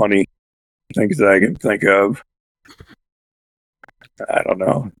of funny things that I can think of. I don't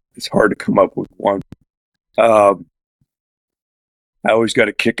know. It's hard to come up with one. I always got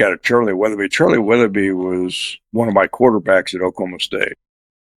a kick out of Charlie Weatherby. Charlie Weatherby was one of my quarterbacks at Oklahoma State.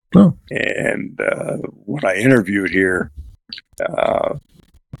 Oh. And when I interviewed here, of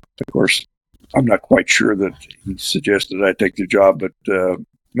course, I'm not quite sure that he suggested I take the job, but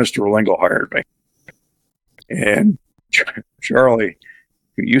Mr. Lingle hired me. And Charlie,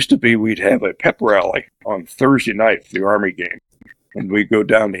 it used to be we'd have a pep rally on Thursday night for the Army game. And we'd go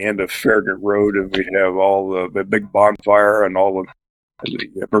down the end of Farragut Road and we'd have all the big bonfire and all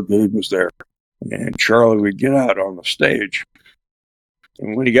the brigade was there. And Charlie would get out on the stage.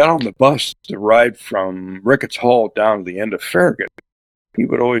 And when he got on the bus to ride from Ricketts Hall down to the end of Farragut, he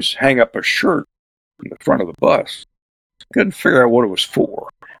would always hang up a shirt in the front of the bus. Couldn't figure out what it was for.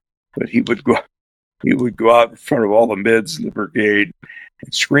 But he would go out in front of all the mids in the brigade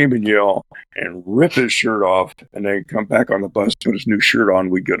and scream and yell and rip his shirt off and then come back on the bus, put his new shirt on.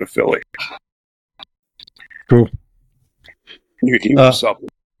 We'd go to Philly. Cool. He was something.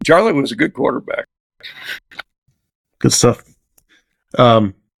 Charlie was a good quarterback. Good stuff.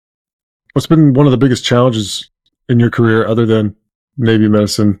 What's been one of the biggest challenges in your career other than Navy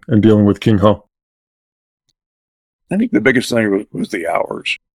medicine and dealing with King Ho? I think the biggest thing was the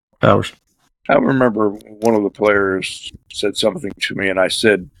hours. Hours. I remember one of the players said something to me, and I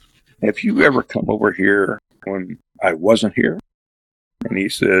said, "Have you ever come over here when I wasn't here?" And he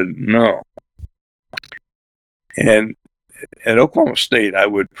said, "No." And at Oklahoma State, I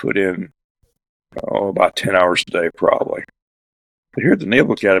would put in about 10 hours a day, probably. But here at the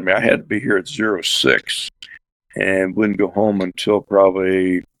Naval Academy, I had to be here at 06 and wouldn't go home until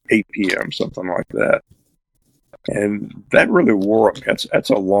probably 8 p.m., something like that. And that really wore up. That's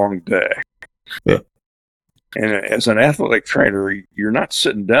a long day. Yeah. And as an athletic trainer, you're not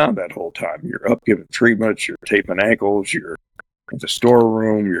sitting down that whole time. You're up giving treatments, you're taping ankles, you're in the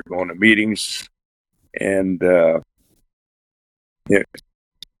storeroom, you're going to meetings. And yeah, I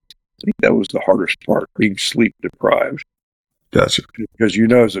think that was the hardest part, being sleep deprived. Gotcha. Because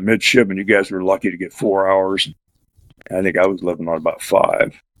as a midshipman, you guys were lucky to get 4 hours. I think I was living on about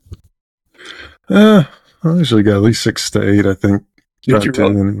 5. I usually got at least 6 to 8, I think. Did you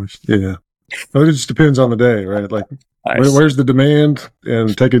really? Anyways. Yeah. Well, it just depends on the day, right? Like, Nice. where's the demand,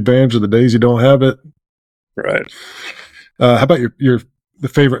 and take advantage of the days you don't have it. Right. How about the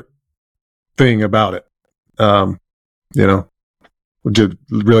favorite thing about it? What you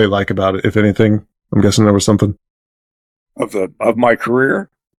really like about it, if anything? I'm guessing there was something. Of my career?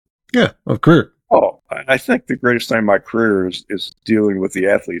 Yeah, of career. Oh, I think the greatest thing in my career is dealing with the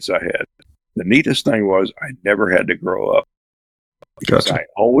athletes I had. The neatest thing was I never had to grow up. Because Gotcha. I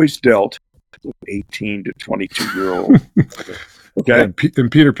always dealt with 18 to 22-year-old. Okay? In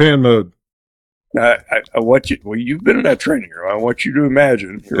Peter Pan mode. I want you. Well, you've been in that training room. I want you to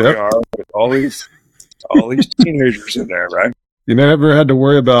imagine here we are with all these teenagers in there, right? You never had to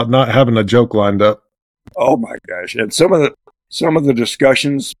worry about not having a joke lined up. Oh my gosh! And some of the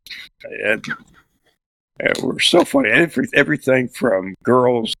discussions were so funny. Everything from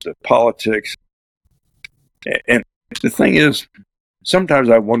girls to politics. And the thing is, sometimes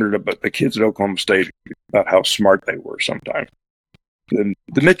I wondered about the kids at Oklahoma State, about how smart they were. Sometimes the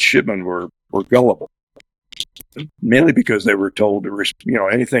midshipmen were gullible, mainly because they were told to,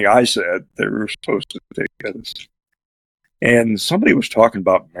 anything I said, they were supposed to take this. And somebody was talking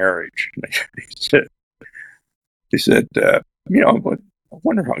about marriage. They said, but I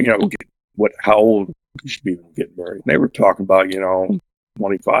wonder how old you should be when you get married. And they were talking about,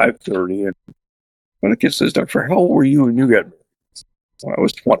 25, 30. And when the kid says, "Doctor, how old were you when you got married?" Well, I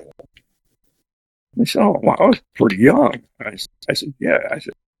was 20. They said, "Oh, wow, I was pretty young." I said, "Yeah." I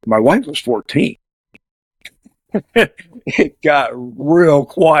said, "My wife was 14. It got real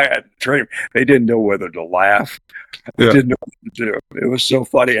quiet. They didn't know whether to laugh. They didn't know what to do. It was so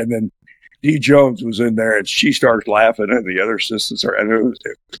funny. And then Dee Jones was in there, and she started laughing, and the other assistants and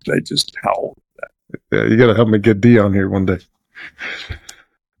they just howled. Yeah, you got to help me get Dee on here one day.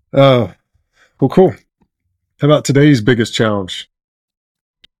 Well, cool. How about today's biggest challenge?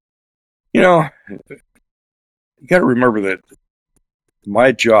 You got to remember that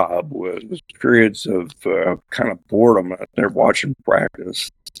my job was periods of kind of boredom out there watching practice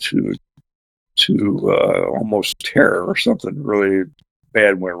to almost terror or something really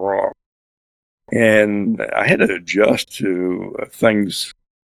bad went wrong. And I had to adjust to things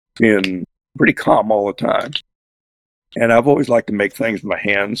being pretty calm all the time. And I've always liked to make things with my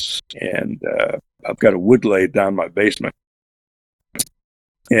hands. And I've got a wood lathe down in my basement.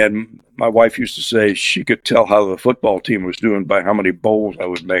 And my wife used to say she could tell how the football team was doing by how many bowls I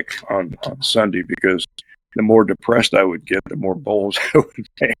would make on Sunday, because the more depressed I would get, the more bowls I would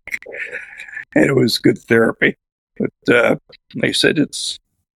make. And it was good therapy. But they said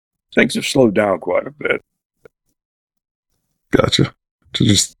things have slowed down quite a bit. Gotcha.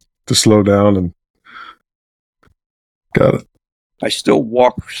 To slow down and got it. I still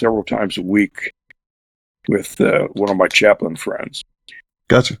walk several times a week with one of my chaplain friends.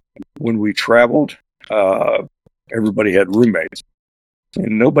 Gotcha. When we traveled, everybody had roommates.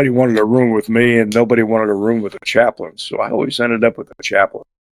 And nobody wanted a room with me, and nobody wanted a room with a chaplain. So I always ended up with a chaplain.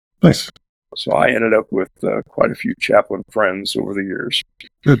 Nice. So I ended up with quite a few chaplain friends over the years.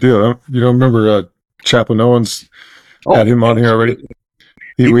 Good deal. You don't remember Chaplain Owens? Had him on here already.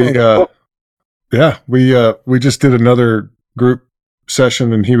 We just did another group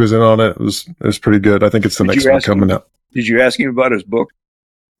session, and he was in on it. It was pretty good. I think it's the next one coming up. Did you ask him about his book?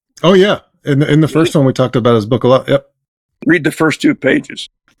 Oh yeah, in the first one we talked about his book a lot. Yep. Read the first 2 pages.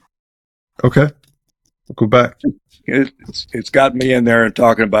 Okay. We'll go back. It's got me in there and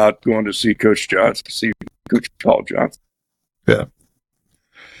talking about going to see Coach Johnson, to see Coach Paul Johnson. Yeah.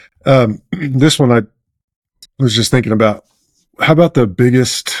 This one I was just thinking about. How about the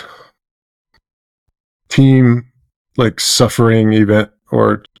biggest team like suffering event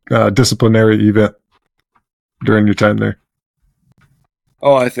or disciplinary event during your time there?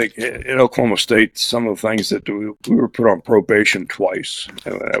 Oh, I think in Oklahoma State, some of the things that we were put on probation twice,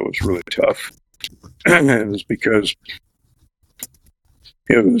 and that was really tough. It was because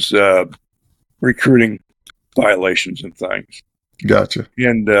it was recruiting violations and things. Gotcha.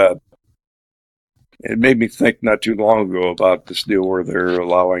 And it made me think not too long ago about this deal where they're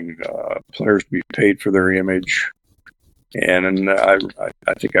allowing players to be paid for their image. And I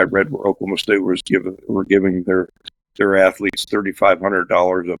think I read where Oklahoma State were giving their athletes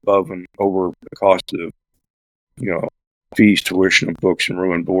 $3,500 above and over the cost of, fees, tuition, and books, and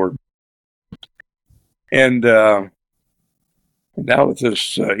room and board. And now with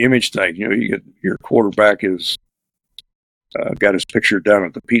this image thing, you get your quarterback is got his picture down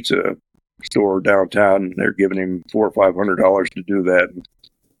at the pizza store downtown, and they're giving him $400 or $500 to do that.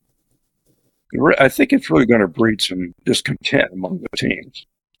 I think it's really going to breed some discontent among the teams.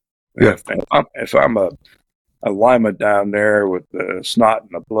 Yeah. If I'm a lineman down there with the snot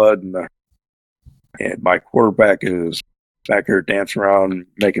and the blood and my quarterback is back here dancing around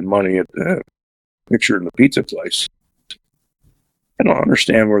making money at the picture in the pizza place, I don't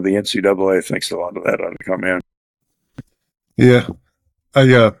understand where the NCAA thinks a lot of that ought to come in. Yeah.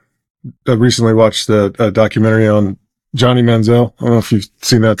 I recently watched a documentary on Johnny Manziel. I don't know if you've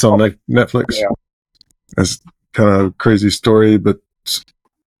seen that. It's on Netflix. Yeah. It's kind of a crazy story, but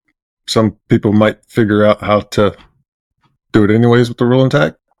some people might figure out how to do it anyways with the rule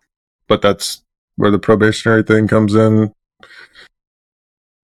intact. But that's where the probationary thing comes in.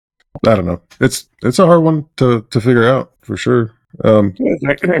 I don't know. It's a hard one to figure out for sure.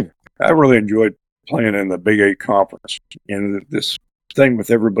 I really enjoyed playing in the Big 8 conference, and this thing with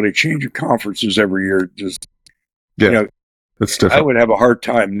everybody changing conferences every year, just it's different. I would have a hard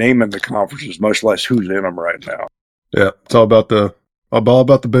time naming the conferences, much less who's in them right now. Yeah, it's all about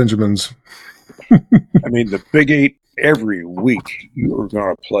the Benjamins. I mean, the Big 8, every week you were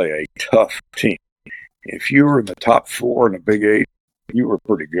going to play a tough team. If you were in the top 4 in the Big 8, you were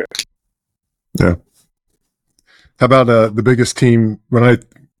pretty good. Yeah. How about the biggest team? When I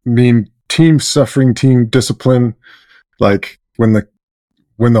mean team suffering, team discipline, like when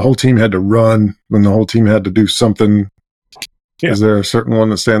the whole team had to run, when the whole team had to do something. Yeah. Is there a certain one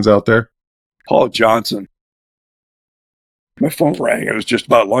that stands out there? Paul Johnson. My phone rang. It was just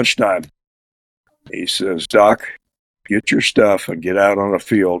about lunchtime. He says, "Doc, get your stuff and get out on the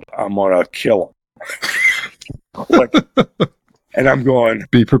field. I'm going to kill him." And I'm going,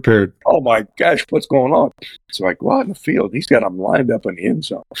 be prepared. Oh my gosh, what's going on? So I go out in the field. He's got them lined up in the end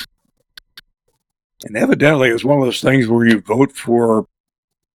zone. And evidently it was one of those things where you vote for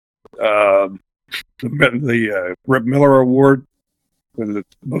the Rip Miller Award for the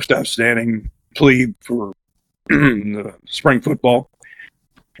most outstanding plebe for the spring football,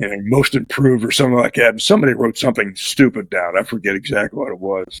 and most improved or something like that. And somebody wrote something stupid down. I forget exactly what it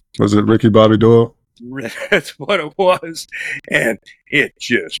was. Was it Ricky Bobby Doyle? That's what it was. And it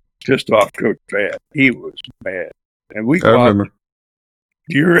just pissed off Coach bad. He was mad. And I remember.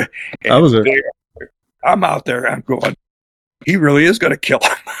 I was there. I'm out there. I'm going, he really is going to kill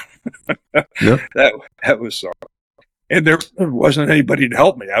him. Yep. That was something. And there wasn't anybody to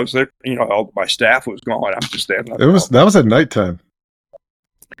help me. I was there, all my staff was gone. I'm just standing there. That was at nighttime.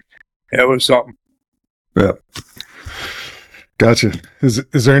 It was something. Yeah. Gotcha. Is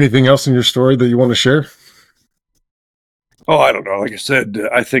there anything else in your story that you want to share? Oh, I don't know. Like I said,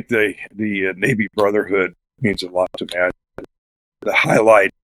 I think the Navy Brotherhood means a lot to me. The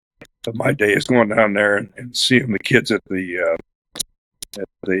highlight of my day is going down there and seeing the kids at the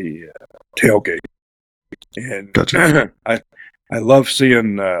tailgate. And gotcha. I love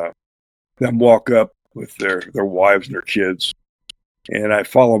seeing them walk up with their wives and their kids. And I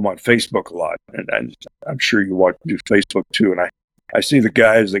follow them on Facebook a lot, and I'm sure you do Facebook too. And I see the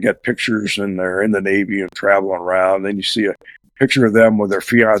guys, they got pictures and they're in the Navy and traveling around. Then you see a picture of them with their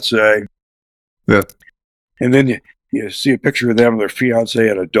fiance. Yeah. And then you see a picture of them with their fiance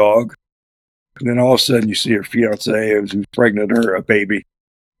and a dog. And then all of a sudden you see her fiance who's pregnant or a baby.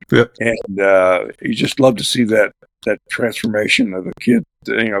 Yeah. And you just love to see that transformation of the kid,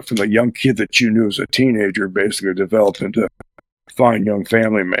 from the young kid that you knew as a teenager, basically develop into fine young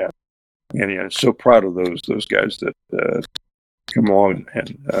family man. And so proud of those guys that come along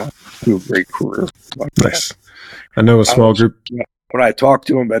and do a great career like Nice. that. I know a small group. When I talk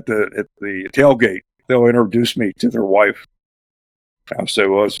to them at the tailgate, they'll introduce me to their wife. I'll say,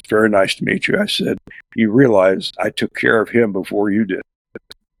 "Well, it's very nice to meet you." I said, "You realize I took care of him before you did."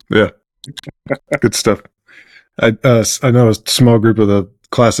 Yeah. Good stuff. I know a small group of the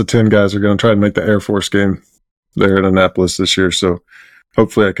class of 10 guys are going to try and make the Air Force game there in Annapolis this year. So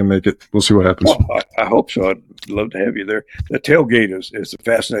hopefully I can make it. We'll see what happens. Well, I hope so. I'd love to have you there. The tailgate is a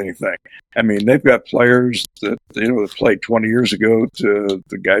fascinating thing. I mean, they've got players that that played 20 years ago to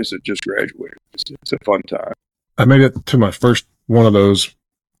the guys that just graduated. It's a fun time. I made it to my first one of those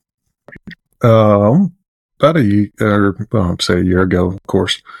about a year, say a year ago, of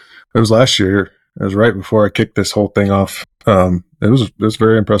course. It was last year. It was right before I kicked this whole thing off. It was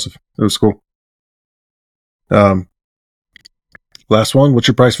very impressive. It was cool. Last one. What's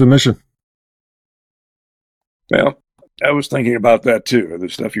your price for admission? Well, I was thinking about that too. The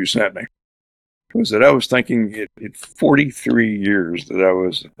stuff you sent me was that I was thinking in 43 years that I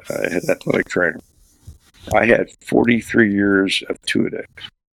was an athletic trainer. I had 43 years of two-a-days.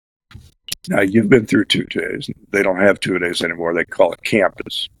 Now, you've been through two-a-days. They don't have two-a-days anymore. They call it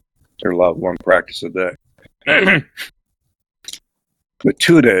campus. They're allowed one practice a day. But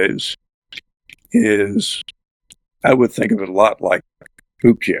two-a-days is, I would think of it a lot like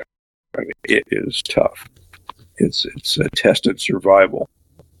boot camp. I mean, it is tough. It's a tested survival.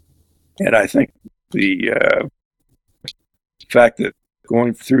 And I think the fact that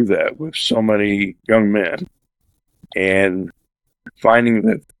going through that with so many young men and finding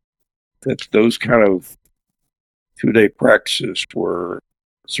that those kind of two-day practices where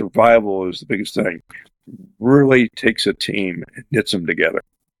survival is the biggest thing really takes a team and knits them together.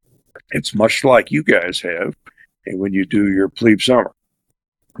 It's much like you guys have, and when you do your plebe summer,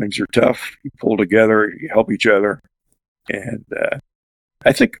 things are tough. You pull together, you help each other, and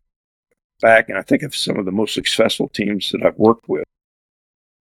I think back, and I think of some of the most successful teams that I've worked with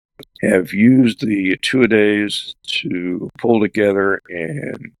have used the two-a-days to pull together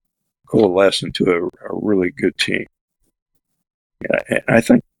and coalesce into a really good team. And I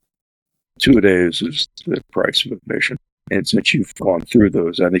think two-a-days is the price of admission. And since you've gone through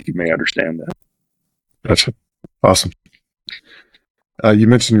those, I think you may understand that. Gotcha. Awesome. You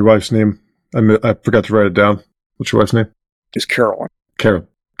mentioned your wife's name. I forgot to write it down. What's your wife's name? It's Carolyn. Carolyn.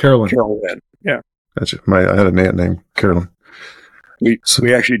 Carolyn, yeah. Gotcha. I had an aunt named Carolyn. We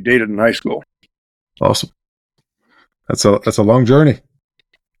actually dated in high school. Awesome. That's a long journey.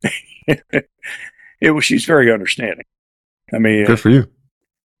 She's very understanding. I mean, good for you.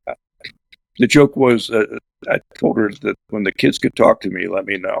 The joke was, I told her that when the kids could talk to me, let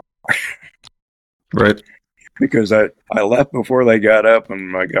me know. Right. Because I left before they got up,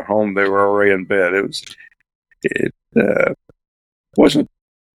 and when I got home, they were already in bed. It wasn't.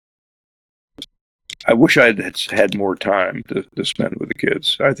 I wish I had more time to spend with the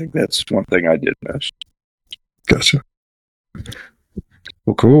kids. I think that's one thing I did miss. Gotcha.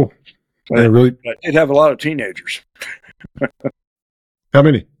 Well, cool. I did have a lot of teenagers. How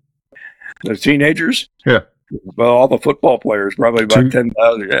many? The teenagers? Yeah. Well, all the football players, probably about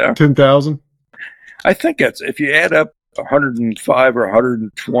 10,000. Yeah. 10,000? I think that's, if you add up 105 or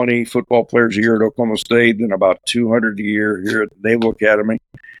 120 football players a year at Oklahoma State, then about 200 a year here at the Naval Academy.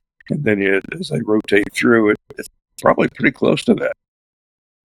 And then as they rotate through, it's probably pretty close to that.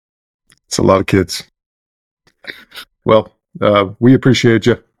 It's a lot of kids. Well, we appreciate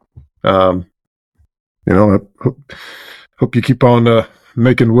you. I hope you keep on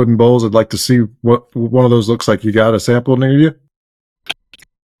making wooden bowls. I'd like to see what one of those looks like. You got a sample near you?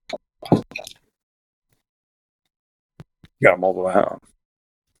 Got them all the way home.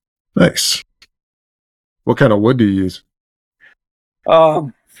 Nice. What kind of wood do you use?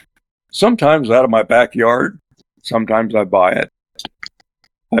 Sometimes out of my backyard. Sometimes I buy it.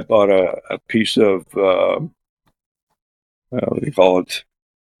 I bought a piece of, what do you call it?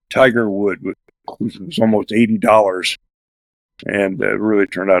 Tiger wood, which was almost $80. And it really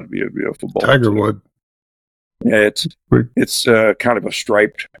turned out to be a beautiful bowl. Tiger wood. Yeah, it's kind of a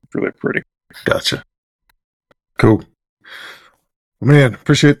striped, really pretty. Gotcha. Cool. Man,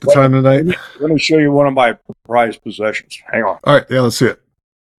 appreciate the time tonight. Let me show you one of my prized possessions. Hang on. All right, yeah, let's see it.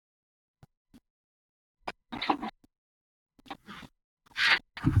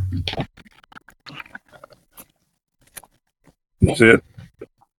 That's it.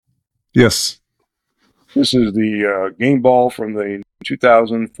 Yes. This is the game ball from the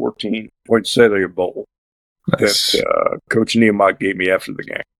 2014 Poinsettia Bowl that Coach Nehemiah gave me after the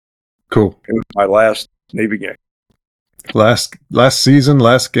game. Cool. It was my last Navy game. Last season,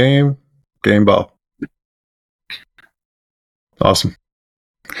 last game ball. Awesome.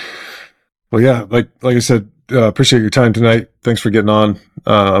 Well, yeah, like I said, appreciate your time tonight. Thanks for getting on.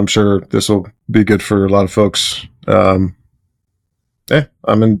 I'm sure this will be good for a lot of folks. Yeah,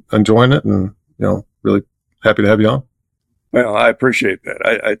 I'm enjoying it, and really happy to have you on. Well, I appreciate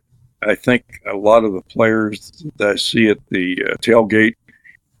that. I think a lot of the players that I see at the tailgate,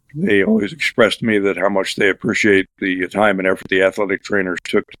 they always express to me that how much they appreciate the time and effort the athletic trainers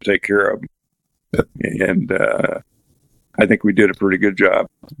took to take care of them. Yep. And I think we did a pretty good job.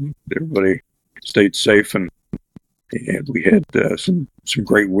 Everybody stayed safe, and we had some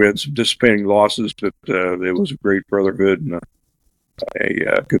great wins, some disappointing losses, but it was a great brotherhood and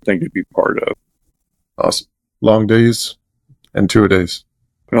a good thing to be part of. Awesome. Long days and two-a-days.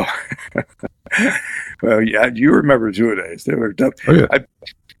 Oh. Well, yeah, you remember two-a-days. They were tough. Oh, yeah.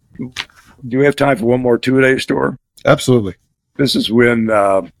 Do we have time for one more two-a-day story? Absolutely. This is when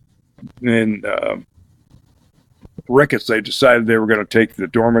in Ricketts, they decided they were going to take the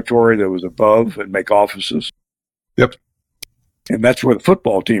dormitory that was above and make offices. Yep. And that's where the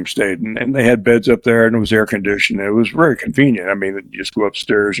football team stayed. And they had beds up there, and it was air conditioned. It was very convenient. I mean, you just go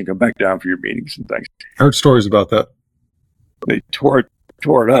upstairs and come back down for your meetings and things. Heard stories about that. They tore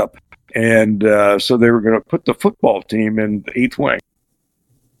it up. And so they were going to put the football team in the 8th wing.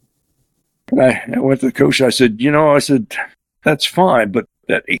 And I went to the coach, and I said, that's fine, but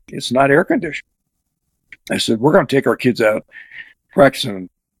it's not air conditioned. I said, we're going to take our kids out, practice them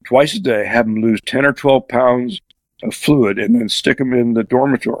twice a day, have them lose 10 or 12 pounds of fluid, and then stick them in the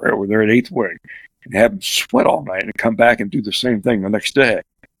dormitory over there at 8th wing and have them sweat all night and come back and do the same thing the next day.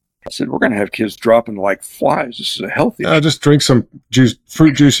 I said, we're going to have kids dropping like flies. This is a healthy. Just drink some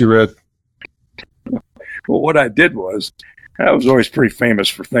fruit juicy red. Well, what I did was, I was always pretty famous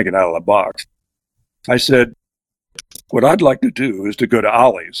for thinking out of the box. I said, what I'd like to do is to go to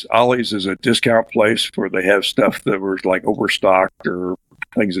Ollie's. Ollie's is a discount place where they have stuff that was like overstocked or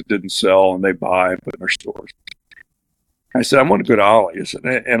things that didn't sell, and they buy and put in their stores. I said, I want to go to Ollie's,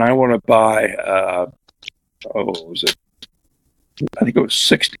 and I want to buy, what was it? I think it was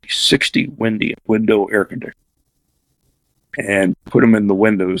 60 window air conditioners, and put them in the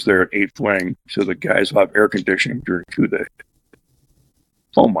windows there at 8th wing so the guys will have air conditioning during 2 days.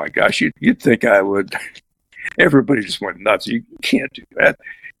 Oh my gosh, you'd think I would. Everybody just went nuts. You can't do that.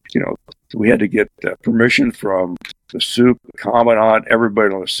 We had to get permission from the soup, the commandant,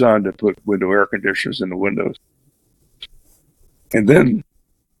 everybody on the Sun to put window air conditioners in the windows. And then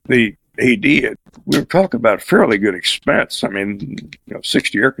the AD, we were talking about fairly good expense. I mean,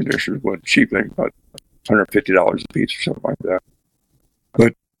 60 air conditioners wasn't cheap, thing, about $150 a piece or something like that.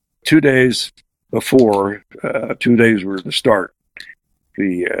 But 2 days before, 2 days were the start,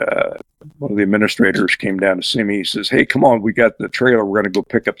 one of the administrators came down to see me. He says, hey, come on, we got the trailer. We're going to go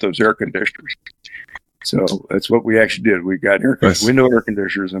pick up those air conditioners. So that's what we actually did. We got window air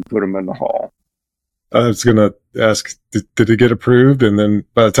conditioners and put them in the hall. I was going to ask, did it get approved? And then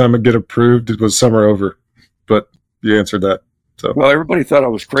by the time it get approved, it was summer over. But you answered that. So everybody thought I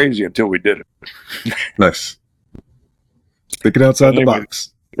was crazy until we did it. Nice. Thinking outside the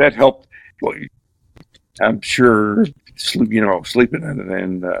box. That helped. Well, I'm sure sleeping in it,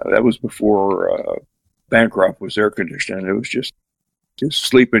 and that was before Bancroft was air conditioned. It was just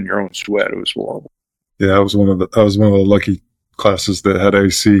sleep in your own sweat. It was horrible. Yeah, I was one of the lucky classes that had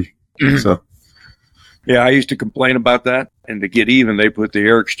AC. So yeah, I used to complain about that, and to get even, they put the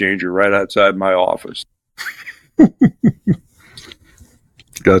air exchanger right outside my office.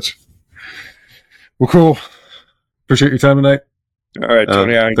 Gotcha. Well, cool. Appreciate your time tonight. All right,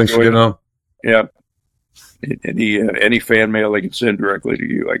 Tony. Thanks for getting on. Yeah. Any fan mail they can send directly to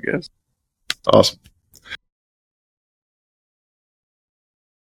you, I guess. Awesome.